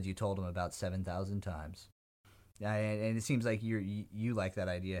because you told them about 7,000 times. And it seems like you like that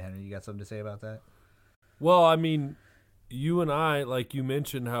idea, Henry. You got something to say about that? Well, I mean, you and I, like you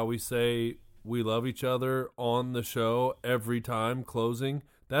mentioned how we say we love each other on the show every time closing.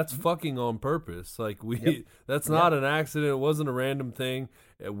 That's fucking on purpose. Like that's not an accident. It wasn't a random thing.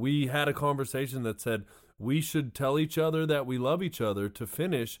 We had a conversation that said we should tell each other that we love each other to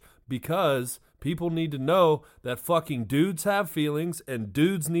finish because people need to know that fucking dudes have feelings and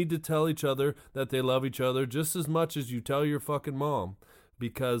dudes need to tell each other that they love each other just as much as you tell your fucking mom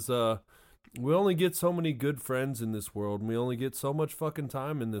because, we only get so many good friends in this world, and we only get so much fucking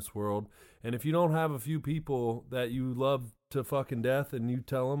time in this world. And if you don't have a few people that you love to fucking death, and you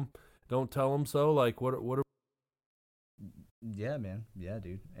don't tell them so. Like what? Yeah, man. Yeah,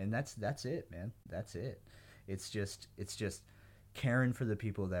 dude. And that's it, man. That's it. It's just caring for the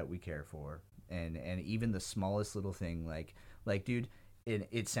people that we care for, and even the smallest little thing, like, dude.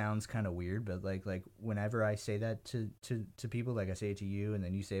 It sounds kind of weird, but like whenever I say that to people, like I say it to you, and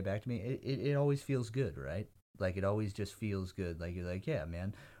then you say it back to me, it always feels good, right? Like it always just feels good. Like you're like, yeah,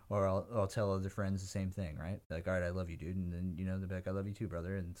 man. Or I'll tell other friends the same thing, right? Like, all right, I love you, dude, and then they're like, I love you too,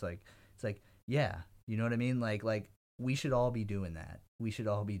 brother, and it's like, yeah, you know what I mean? Like we should all be doing that. We should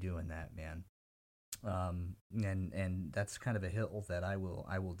all be doing that, man. And that's kind of a hill that I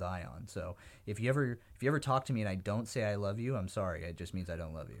will die on. So if you ever talk to me and I don't say I love you, I'm sorry. It just means I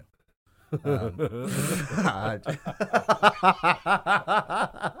don't love you.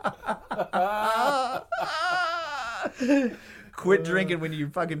 Quit drinking when you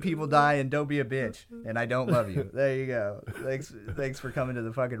fucking people die and don't be a bitch. And I don't love you. There you go. Thanks for coming to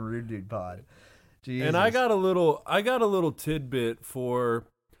the fucking Rude Dude Pod. Jesus. And I got a little tidbit for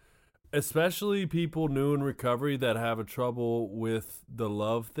especially people new in recovery that have a trouble with the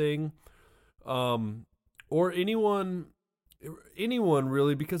love thing, or anyone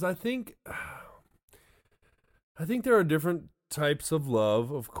really, because I think there are different types of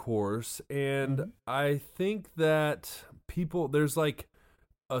love, of course, and I think that there's like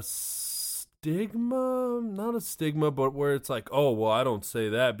a stigma, not a stigma, but where it's like, oh, well, I don't say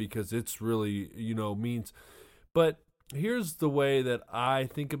that because it's really, means, but here's the way that I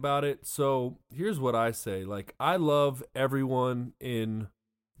think about it. So here's what I say. Like, I love everyone in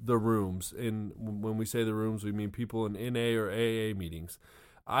the rooms. And when we say the rooms, we mean people in NA or AA meetings.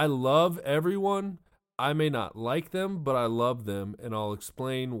 I love everyone. I may not like them, but I love them. And I'll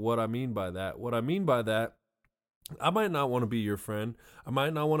explain what I mean by that. What I mean by that, I might not want to be your friend. I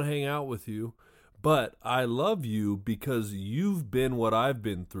might not want to hang out with you. But I love you because you've been what I've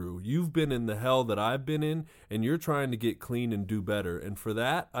been through. You've been in the hell that I've been in, and you're trying to get clean and do better. And for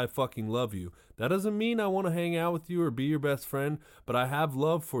that, I fucking love you. That doesn't mean I want to hang out with you or be your best friend, but I have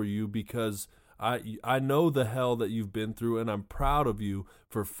love for you because I know the hell that you've been through, and I'm proud of you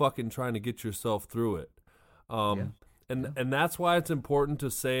for fucking trying to get yourself through it. And that's why it's important to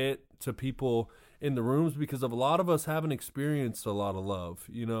say it to people in the rooms, because of a lot of us haven't experienced a lot of love.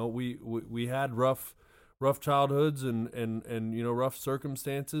 We had rough childhoods and rough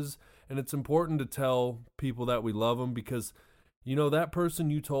circumstances, and it's important to tell people that we love them, because that person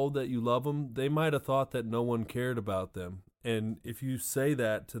you told that you love them, they might have thought that no one cared about them. And if you say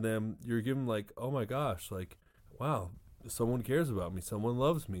that to them, you're giving like, oh my gosh, like, wow, someone cares about me, someone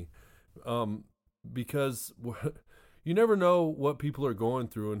loves me, because you never know what people are going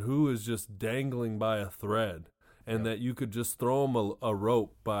through and who is just dangling by a thread, and that you could just throw them a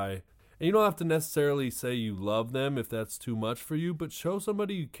rope by, and you don't have to necessarily say you love them if that's too much for you, but show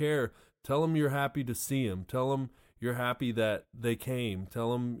somebody you care. Tell them you're happy to see them. Tell them, you're happy that they came.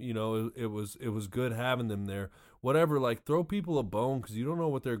 Tell them, it was good having them there. Whatever, like throw people a bone because you don't know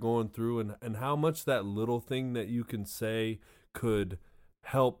what they're going through and how much that little thing that you can say could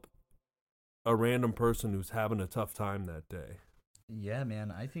help a random person who's having a tough time that day. Yeah,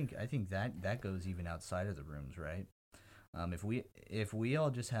 man. I think that goes even outside of the rooms, right? If we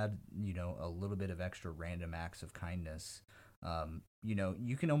all just had a little bit of extra random acts of kindness,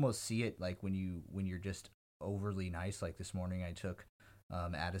 you can almost see it like when you're just overly nice. Like this morning, I took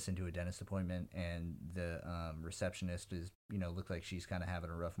Addison to a dentist appointment, and the receptionist is looked like she's kind of having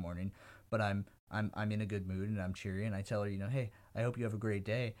a rough morning, but I'm in a good mood and I'm cheery, and I tell her hey, I hope you have a great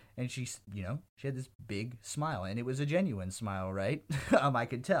day, and she had this big smile, and it was a genuine smile, right? I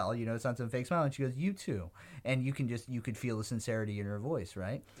could tell it's not some fake smile, and she goes, you too, and you could feel the sincerity in her voice,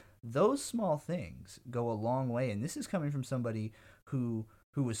 right? Those small things go a long way, and this is coming from somebody who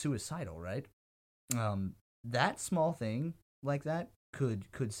was suicidal, right? That small thing like that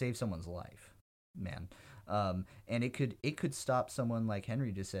could save someone's life, man. And it could stop someone, like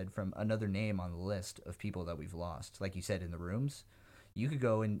Henry just said, from another name on the list of people that we've lost. Like you said, in the rooms, you could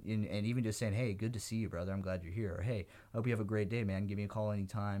go and even just saying, hey, good to see you, brother, I'm glad you're here, or hey, I hope you have a great day, man, give me a call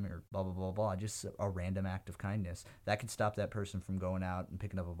anytime, or blah blah blah blah. Just a random act of kindness that could stop that person from going out and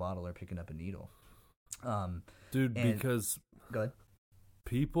picking up a bottle or picking up a needle. Dude, because go ahead.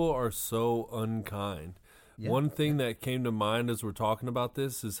 People are so unkind. Yeah. One thing that came to mind as we're talking about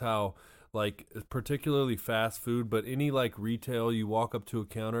this is how, like, particularly fast food, but any like retail, you walk up to a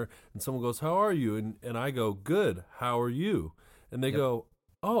counter and someone goes, how are you? And I go, good, how are you? And they go,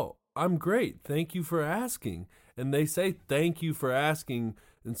 oh, I'm great, thank you for asking. And they say thank you for asking,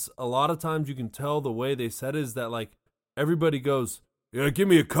 and a lot of times you can tell the way they said it is that, like, everybody goes, yeah, give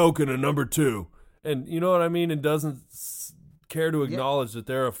me a Coke and a number 2. And you know what I mean? And doesn't care to acknowledge that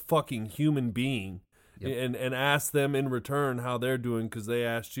they're a fucking human being. Yep. And ask them in return how they're doing because they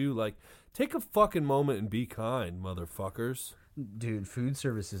asked you. Like, take a fucking moment and be kind, motherfuckers. Dude, food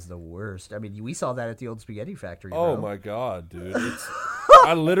service is the worst. I mean, we saw that at the old spaghetti factory. Oh, bro. My God, dude.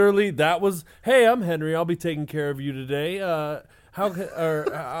 Hey, I'm Henry. I'll be taking care of you today. I'm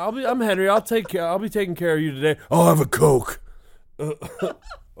Henry. I'll be taking care of you today. I'll have a Coke.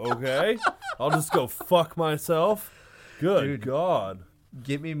 Okay. I'll just go fuck myself. Good dude, God.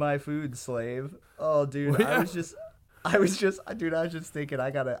 Give me my food, slave. Oh, dude, I was just thinking, I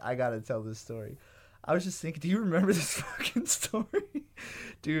gotta tell this story. I was just thinking, do you remember this fucking story?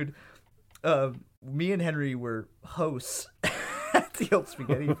 Dude, me and Henry were hosts at the old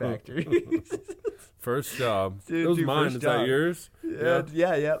spaghetti factory. First job. Dude, it was mine. Is that yours?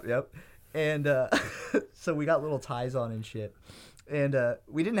 Yep. And so we got little ties on and shit. And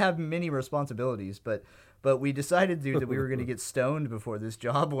we didn't have many responsibilities, but we decided, dude, that we were gonna get stoned before this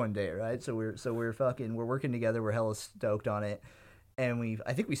job one day, right? So we're working together. We're hella stoked on it, and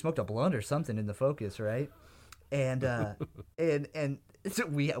I think we smoked a blunt or something in the Focus, right? And and so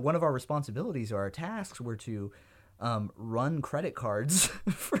one of our responsibilities or our tasks were to run credit cards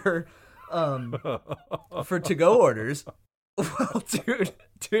for to-go orders. Well,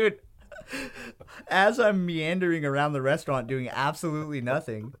 dude, as I'm meandering around the restaurant doing absolutely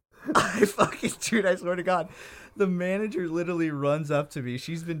nothing, I swear to God, the manager literally runs up to me.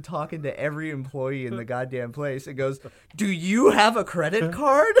 She's been talking to every employee in the goddamn place and goes, do you have a credit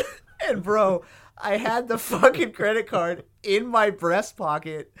card? And bro, I had the fucking credit card in my breast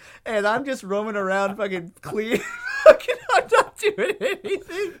pocket, and I'm just roaming around fucking clean. I'm not doing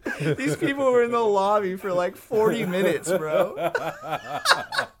anything. These people were in the lobby for like 40 minutes, bro.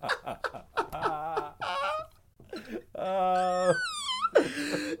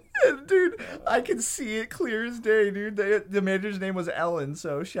 And dude, I can see it clear as day, dude. The manager's name was Ellen,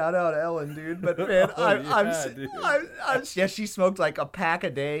 so shout out Ellen, dude. But man, she smoked like a pack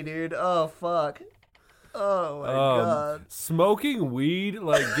a day, dude. Oh fuck. Oh my God. Smoking weed,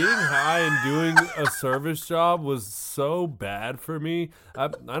 like getting high and doing a service job was so bad for me.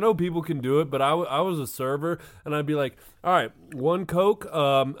 I know people can do it, but I was a server, and I'd be like, all right, 1 Coke,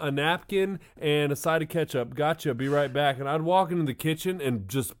 a napkin, and a side of ketchup. Gotcha, be right back. And I'd walk into the kitchen and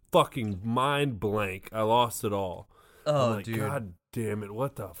just fucking mind blank. I lost it all. Oh, like, dude. God damn it,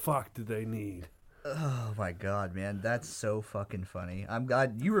 what the fuck did they need? Oh my God, man, that's so fucking funny. I'm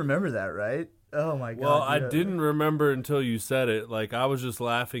glad you remember that, right? Oh my God. Well, I didn't remember until you said it. Like, I was just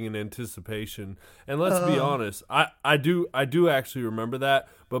laughing in anticipation. And let's be honest, I do actually remember that,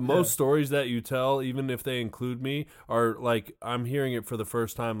 but most stories that you tell, even if they include me, are like I'm hearing it for the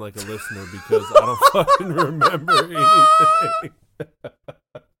first time like a listener because I don't fucking remember anything.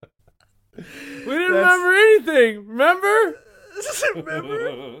 We didn't remember anything, remember?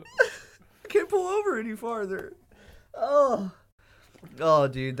 Remember? I can't pull over any farther. Oh, oh,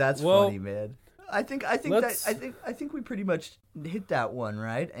 dude, that's Well, funny, man. I think we pretty much hit that one,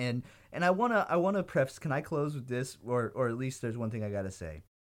 right? And I wanna preface. Can I close with this, or at least there's one thing I gotta say.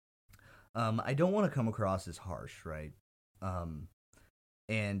 I don't want to come across as harsh, right? Um,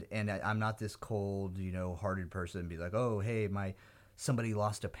 I'm not this cold, hearted person. And be like, oh, hey, my somebody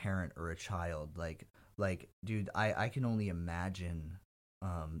lost a parent or a child. Dude, I can only imagine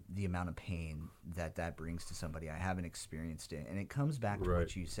the amount of pain that brings to somebody. I haven't experienced it, and it comes back to right.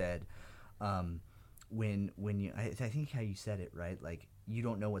 what you said. Um, when you, I think how you said it, right? Like you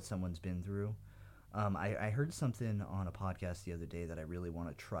don't know what someone's been through. I heard something on a podcast the other day that I really want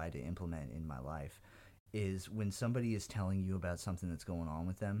to try to implement in my life. Is when somebody is telling you about something that's going on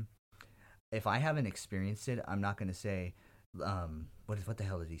with them. If I haven't experienced it, I'm not going to say, what the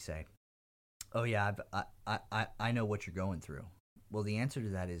hell did he say? Oh yeah, I know what you're going through. Well, the answer to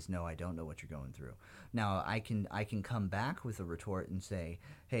that is no, I don't know what you're going through. Now, I can come back with a retort and say,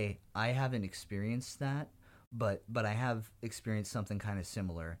 "Hey, I haven't experienced that, but I have experienced something kind of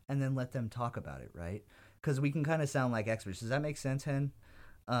similar," and then let them talk about it, right? Because we can kind of sound like experts. Does that make sense, Hen?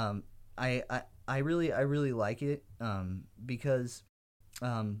 Um, I really like it because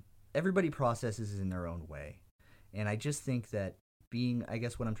um, everybody processes in their own way, and I just think that I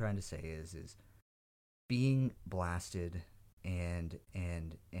guess what I'm trying to say is being blasted and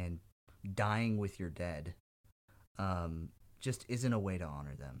dying with your dead just isn't a way to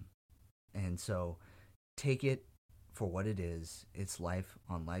honor them. And so take it for what it is. It's life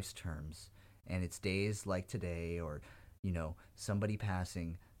on life's terms, and it's days like today or somebody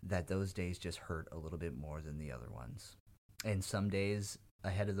passing that those days just hurt a little bit more than the other ones. And some days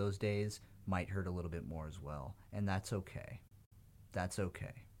ahead of those days might hurt a little bit more as well, and that's okay. That's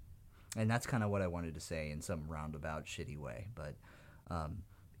okay. And that's kind of what I wanted to say in some roundabout, shitty way. But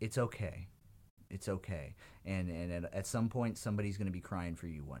it's okay. It's okay. And at some point, somebody's going to be crying for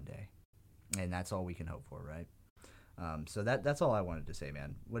you one day. And that's all we can hope for, right? So that's all I wanted to say,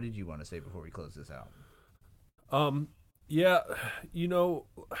 man. What did you want to say before we close this out? Yeah,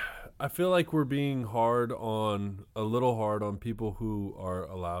 I feel like we're being a little hard on people who are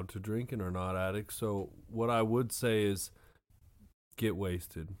allowed to drink and are not addicts. So what I would say is get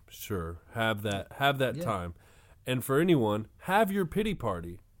wasted. Sure. Have that Yeah. time. And for anyone, have your pity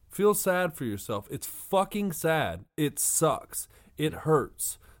party. Feel sad for yourself. It's fucking sad. It sucks. It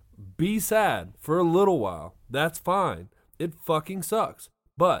hurts. Be sad for a little while. That's fine. It fucking sucks.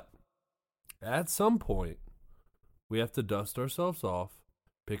 But at some point, we have to dust ourselves off,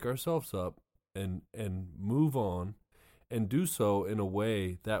 pick ourselves up, and move on, and do so in a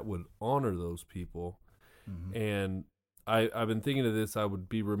way that would honor those people. Mm-hmm. And I've been thinking of this. I would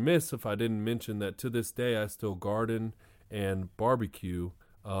be remiss if I didn't mention that to this day I still garden and barbecue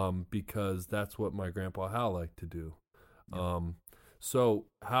because that's what my grandpa Hal liked to do. Yep. So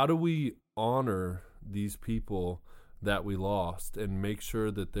how do we honor these people that we lost and make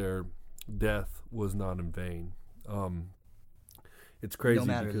sure that their death was not in vain? It's crazy. No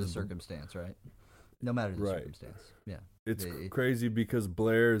matter because the circumstance, right? No matter the circumstance. Yeah. It's crazy because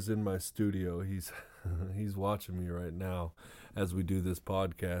Blair's in my studio. He's he's watching me right now as we do this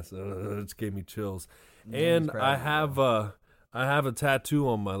podcast. It just gave me chills. And I have a tattoo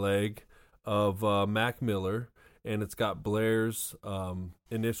on my leg of Mac Miller, and it's got Blair's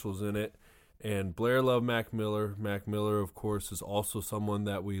initials in it. And Blair loved Mac Miller. Mac Miller, of course, is also someone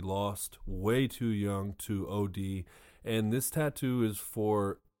that we lost way too young to OD. And this tattoo is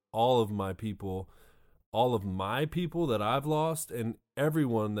for all of my people that I've lost, and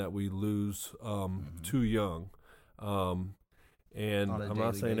everyone that we lose too young. And I'm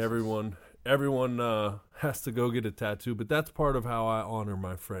not saying basis. everyone has to go get a tattoo, but that's part of how I honor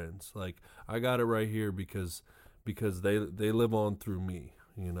my friends. Like I got it right here because they live on through me,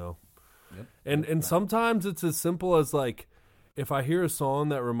 Yep. And sometimes it's as simple as like if I hear a song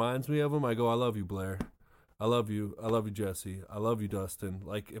that reminds me of them, I go, I love you, Blair. I love you, Jesse. I love you, Dustin.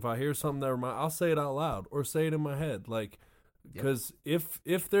 Like if I hear something that I'll say it out loud or say it in my head. Like because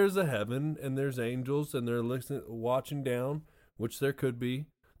if there's a heaven and there's angels and they're watching down, which there could be,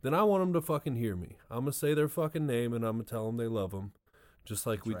 then I want them to fucking hear me. I'm gonna say their fucking name and I'm gonna tell them they love them, just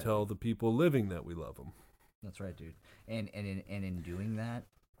like we tell the people living that we love them. That's right, dude. And in doing that,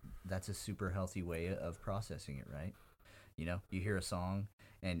 that's a super healthy way of processing it, right? You hear a song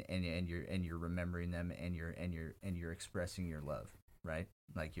and you're remembering them and you're expressing your love, right?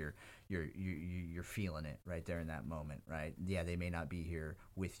 Like you're feeling it right there in that moment, right? Yeah, they may not be here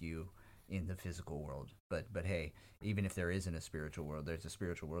with you in the physical world, but hey, even if there isn't a spiritual world, there's a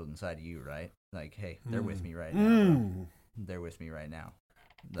spiritual world inside of you, right? Like, hey, they're with me right now, bro. They're with me right now.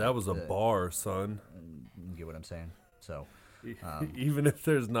 That was a bar, son. You get what I'm saying? So even if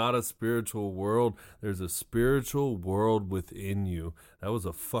there's not a spiritual world, there's a spiritual world within you. That was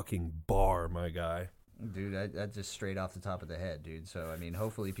a fucking bar, my guy. Dude, that's just straight off the top of the head, dude. So, I mean,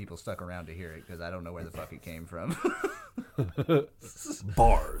 hopefully people stuck around to hear it because I don't know where the fuck it came from.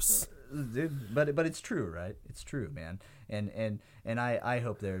 Bars. Dude, but it's true, right? It's true, man. And I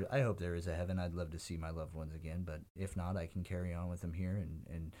hope there is a heaven. I'd love to see my loved ones again, but if not, I can carry on with them here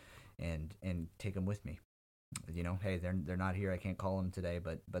and take them with me. You know, hey, they're not here. I can't call them today,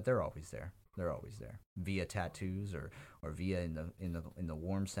 but they're always there. They're always there via tattoos or via in the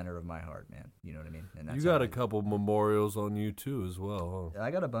warm center of my heart, man. You know what I mean? And that's you got a couple memorials on you too as well, huh?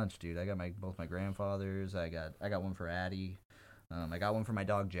 I got a bunch, dude. I got both my grandfathers. I got one for Addie. I got one for my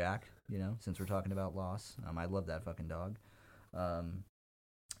dog Jack. You know, since we're talking about loss, I love that fucking dog.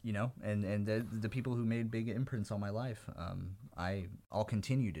 You know, and the people who made big imprints on my life. I'll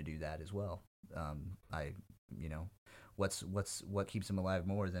continue to do that as well. You know, what keeps them alive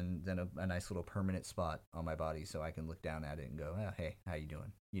more than a nice little permanent spot on my body so I can look down at it and go, oh, hey, how you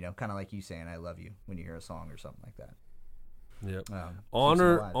doing? You know, kind of like you saying I love you when you hear a song or something like that. Yep.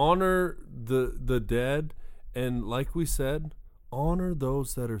 Honor the dead, and like we said, honor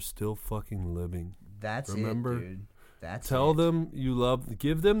those that are still fucking living. Remember, dude. Tell them you love.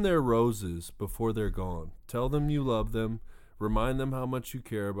 Give them their roses before they're gone. Tell them you love them. Remind them how much you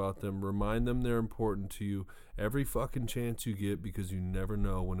care about them. Remind them they're important to you every fucking chance you get because you never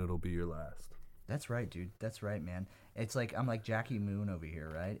know when it'll be your last. That's right, dude. That's right, man. It's like I'm like Jackie Moon over here,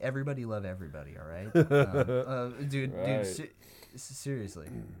 right? Everybody love everybody, all right? Dude, right. Seriously.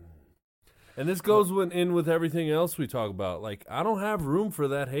 And this goes in with everything else we talk about. Like, I don't have room for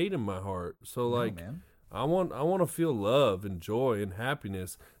that hate in my heart. So, like, man. I want to feel love and joy and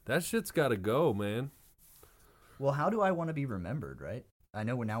happiness. That shit's got to go, man. Well, how do I want to be remembered, right? I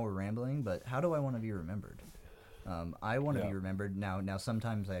know we're rambling, but how do I want to be remembered? I want to be remembered now.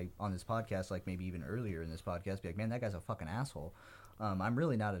 Sometimes on this podcast, like maybe even earlier in this podcast, be like, man, that guy's a fucking asshole. I'm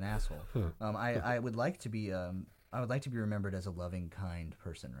really not an asshole. I would like to be remembered as a loving, kind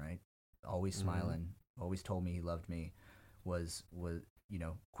person, right? Always smiling, always told me he loved me, was you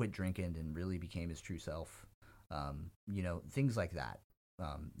know, quit drinking and really became his true self. You know, things like that.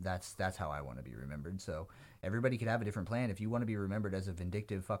 That's how I want to be remembered. So everybody could have a different plan. If you want to be remembered as a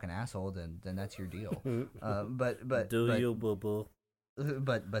vindictive fucking asshole, then that's your deal. But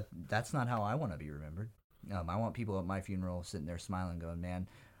that's not how I want to be remembered. I want people at my funeral sitting there smiling, going, "Man,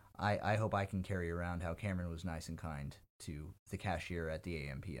 I hope I can carry around how Cameron was nice and kind to the cashier at the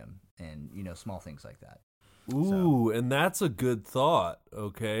AM/PM, and you know, small things like that." Ooh, and that's a good thought.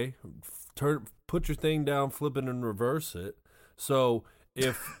 Okay, put your thing down, flip it, and reverse it. So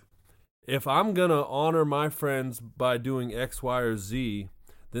if I'm gonna honor my friends by doing X, Y, or Z,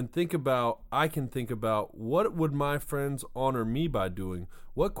 then I can think about what would my friends honor me by doing?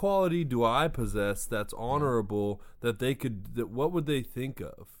 What quality do I possess that's honorable that what would they think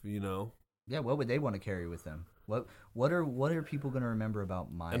of, you know? Yeah, what would they want to carry with them? What are people going to remember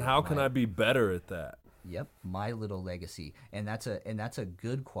about my And how can I be better at that? Yep, my little legacy. And that's a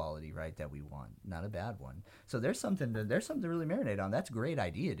good quality, right, that we want, not a bad one. So there's something to really marinate on. That's a great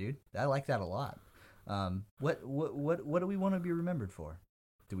idea, dude. I like that a lot. What do we want to be remembered for?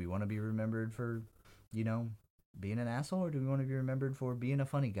 Do we want to be remembered for, you know, being an asshole, or do we want to be remembered for being a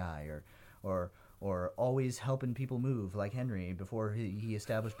funny guy, or always helping people move like Henry before he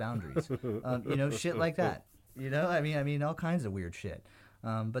established boundaries? You know, shit like that. You know, I mean, all kinds of weird shit.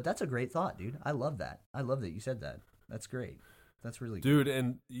 But that's a great thought, dude. I love that. I love that you said that. That's great. That's really good. Dude,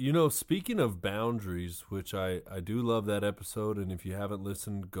 and, you know, speaking of boundaries, which I do love that episode, and if you haven't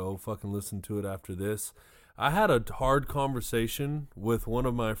listened, go fucking listen to it after this. I had a hard conversation with one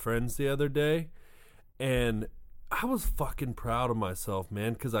of my friends the other day, and I was fucking proud of myself,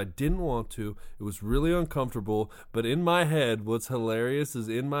 man, because I didn't want to. It was really uncomfortable, but in my head, what's hilarious is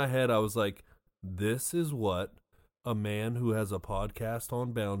in my head, I was like, this is what a man who has a podcast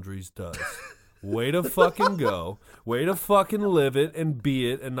on boundaries does. Way to fucking go. Way to fucking live it and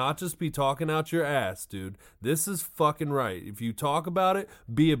be it and not just be talking out your ass, dude. This is fucking right. If you talk about it,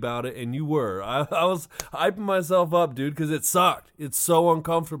 be about it, and you were. I was hyping myself up, dude, because it sucked. It's so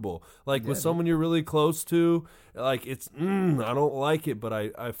uncomfortable. Like, with someone you're really close to, like, it's, I don't like it, but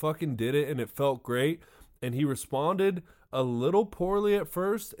I fucking did it, and it felt great. And he responded a little poorly at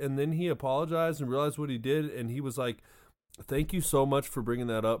first, and then he apologized and realized what he did, and he was like, thank you so much for bringing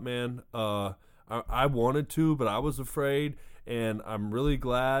that up, man. I wanted to, but I was afraid, and I'm really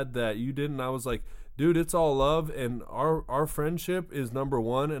glad that you didn't. I was like, dude, it's all love, and our friendship is number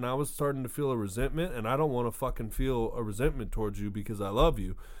one, and I was starting to feel a resentment, and I don't want to fucking feel a resentment towards you because I love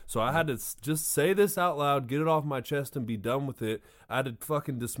you. So I had to just say this out loud, get it off my chest, and be done with it. I had to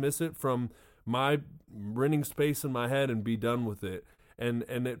fucking dismiss it from my renting space in my head and be done with it. And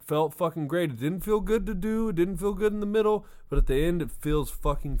it felt fucking great. It didn't feel good to do. It didn't feel good in the middle, but at the end, it feels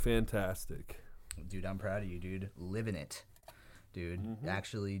fucking fantastic. Dude, I'm proud of you, dude. Living it. Dude,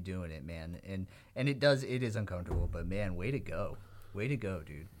 actually doing it, man. And it is uncomfortable, but man, way to go. Way to go,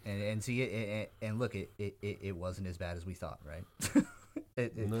 dude. And see it, and look, it wasn't as bad as we thought, right?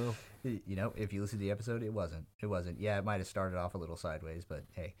 No. You know, if you listen to the episode, it wasn't. Yeah, it might have started off a little sideways, but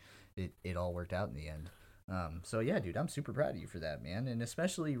hey, it all worked out in the end. So yeah, dude, I'm super proud of you for that, man. And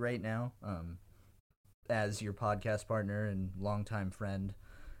especially right now, as your podcast partner and longtime friend,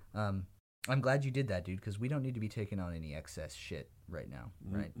 I'm glad you did that, dude, because we don't need to be taking on any excess shit right now,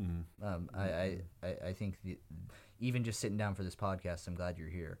 right? I think even just sitting down for this podcast, I'm glad you're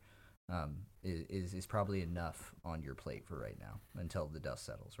here, is probably enough on your plate for right now until the dust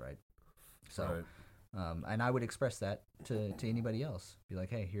settles, right? So, right. And I would express that to anybody else. Be like,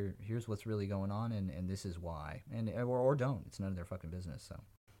 hey, here's what's really going on, and this is why, or don't. It's none of their fucking business. So,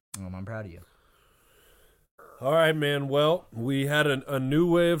 I'm proud of you. All right, man. Well, we had a new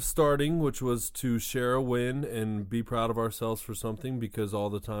way of starting, which was to share a win and be proud of ourselves for something, because all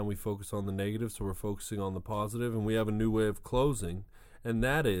the time we focus on the negative, so we're focusing on the positive. And we have a new way of closing, and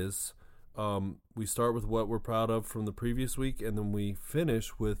that is we start with what we're proud of from the previous week, and then we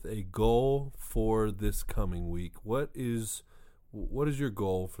finish with a goal for this coming week. What is your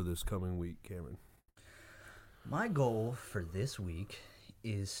goal for this coming week, Cameron? My goal for this week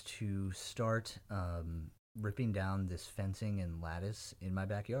is to start ripping down this fencing and lattice in my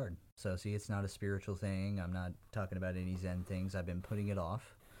backyard. So see, it's not a spiritual thing. I'm not talking about any Zen things. I've been putting it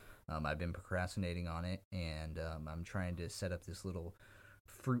off. I've been procrastinating on it, and I'm trying to set up this little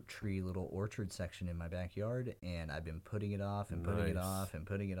fruit tree, little orchard section in my backyard, and I've been putting it off and putting it off and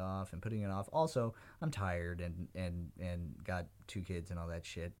putting it off and putting it off. Also, I'm tired and got 2 kids and all that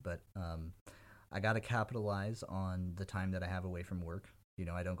shit, but I got to capitalize on the time that I have away from work. You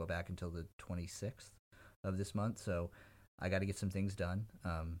know, I don't go back until the 26th of this month, so I got to get some things done.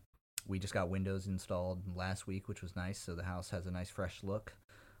 We just got windows installed last week, which was nice, so the house has a nice fresh look.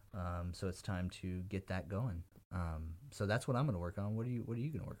 So it's time to get that going. So that's what I'm going to work on. What are you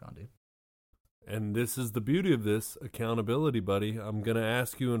going to work on, dude? And this is the beauty of this accountability, buddy. I'm going to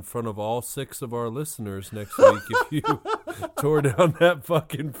ask you in front of all 6 of our listeners next week if you tore down that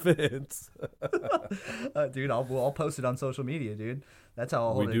fucking fence. Dude, I'll post it on social media, dude. That's how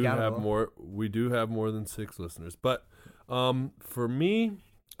I'll hold it accountable. We do have more than 6 listeners. But for me,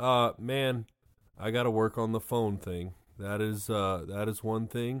 man, I got to work on the phone thing. That is one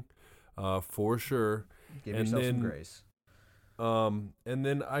thing for sure. Give yourself some grace. And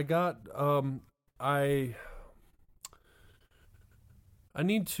then I got I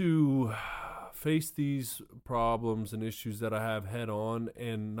need to face these problems and issues that I have head on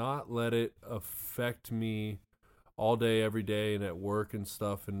and not let it affect me all day, every day, and at work and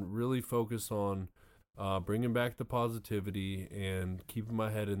stuff, and really focus on bringing back the positivity and keeping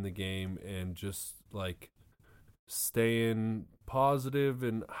my head in the game and just like staying positive.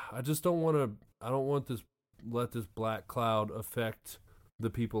 And I just don't want to let this black cloud affect the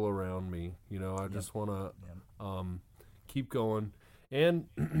people around me. You know, I just want to keep going. And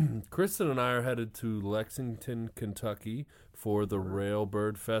Kristen and I are headed to Lexington, Kentucky for the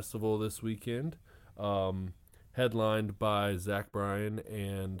Railbird Festival this weekend, headlined by Zach Bryan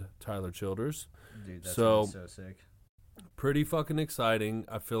and Tyler Childers. Dude, that's so sick. Pretty fucking exciting.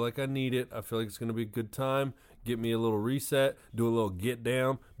 I feel like I need it. I feel like it's going to be a good time. Get me a little reset, do a little get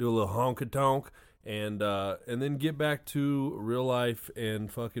down, do a little honky-tonk, and then get back to real life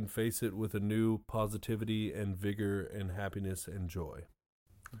and fucking face it with a new positivity and vigor and happiness and joy.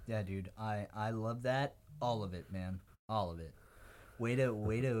 Yeah, dude, I love that. All of it, man. All of it. Way to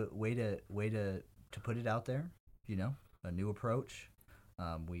put it out there. You know, a new approach.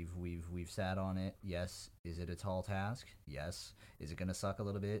 We've sat on it. Yes. Is it a tall task? Yes. Is it gonna suck a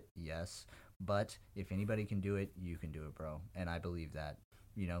little bit? Yes. But if anybody can do it, you can do it, bro. And I believe that.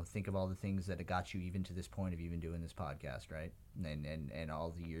 You know, think of all the things that have got you even to this point of even doing this podcast, right? And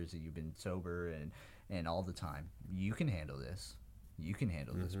all the years that you've been sober and all the time. You can handle this. You can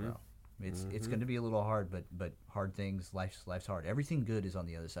handle this, bro. It's going to be a little hard, but hard things, life's hard. Everything good is on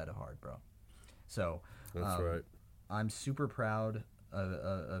the other side of hard, bro. So that's right. I'm super proud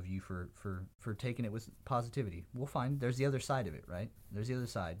of you for taking it with positivity. We'll find there's the other side of it, right? There's the other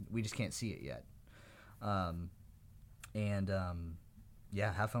side. We just can't see it yet.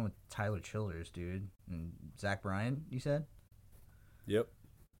 Yeah, have fun with Tyler Childers, dude. And Zach Bryan, you said? Yep.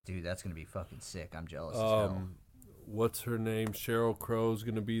 Dude, that's going to be fucking sick. I'm jealous as hell. What's her name? Sheryl Crow's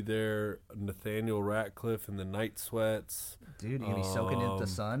going to be there. Nathaniel Ratcliffe and the Night Sweats. Dude, you going to be soaking in the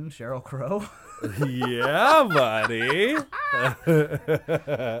sun, Sheryl Crow? Yeah, buddy.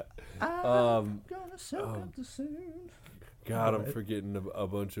 I'm going to soak up the sun. God, I'm forgetting a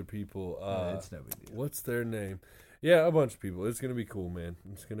bunch of people. It's no big deal. What's their name? Yeah, a bunch of people. It's going to be cool, man.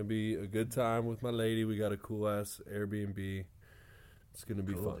 It's going to be a good time with my lady. We got a cool-ass Airbnb. It's going to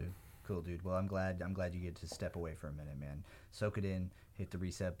be fun. Dude. Cool, dude. Well, I'm glad you get to step away for a minute, man. Soak it in, hit the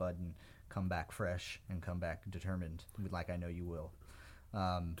reset button, come back fresh, and come back determined, like I know you will.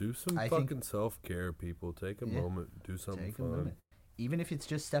 Do some fucking self-care, people. Take a moment. Do something fun. A moment. Even if it's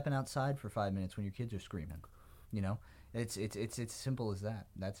just stepping outside for 5 minutes when your kids are screaming. You know? It's simple as that.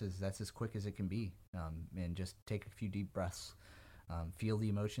 That's as quick as it can be. And just take a few deep breaths, feel the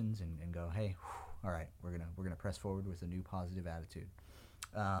emotions, and go, hey, whew, all right, we're gonna press forward with a new positive attitude.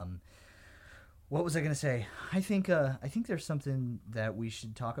 What was I gonna say? I think there's something that we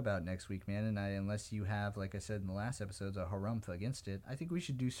should talk about next week, man. And unless you have, like I said in the last episodes, a harumph against it, I think we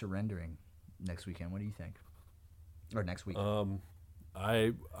should do surrendering next weekend. What do you think? Or next week?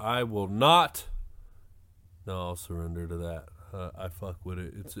 I will not. No, I'll surrender to that. I fuck with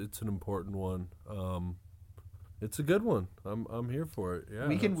it. It's an important one. It's a good one. I'm here for it. Yeah,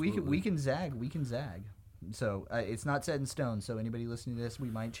 we can zag. So it's not set in stone. So anybody listening to this, we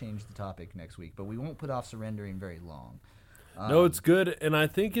might change the topic next week, but we won't put off surrendering very long. No, it's good, and I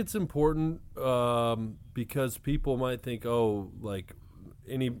think it's important because people might think, oh, like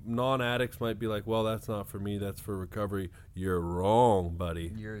any non-addicts might be like, well, that's not for me. That's for recovery. You're wrong,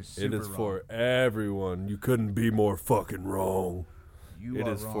 buddy. You're super It is wrong. for everyone. You couldn't be more fucking wrong. It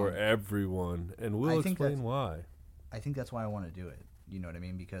is wrong. For everyone, and we'll explain why. I think that's why I want to do it. You know what I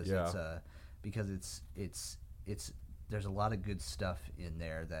mean? Because it's there's a lot of good stuff in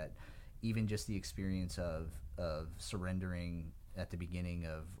there that even just the experience of surrendering at the beginning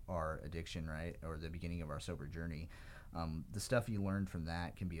of our addiction, right, or the beginning of our sober journey. The stuff you learned from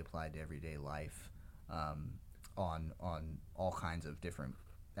that can be applied to everyday life on all kinds of different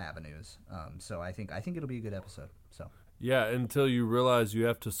avenues. So I think it'll be a good episode. So yeah, until you realize you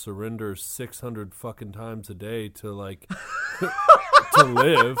have to surrender 600 fucking times a day to like to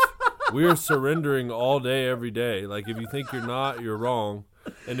live. We're surrendering all day, every day. Like if you think you're not, you're wrong.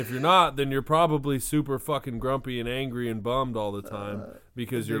 And if you're not, then you're probably super fucking grumpy and angry and bummed all the time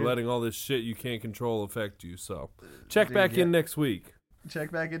because you're letting all this shit you can't control affect you. So check back in next week.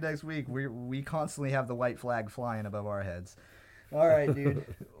 Check back in next week. We constantly have the white flag flying above our heads. All right, dude.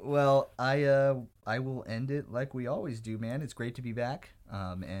 Well, I will end it like we always do, man. It's great to be back.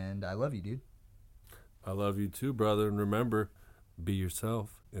 And I love you, dude. I love you too, brother. And remember, be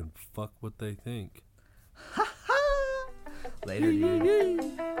yourself and fuck what they think. Later, dude.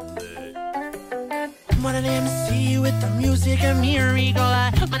 One of them see with the music and me, go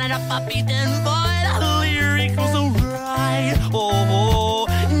like, man, I don't beat them.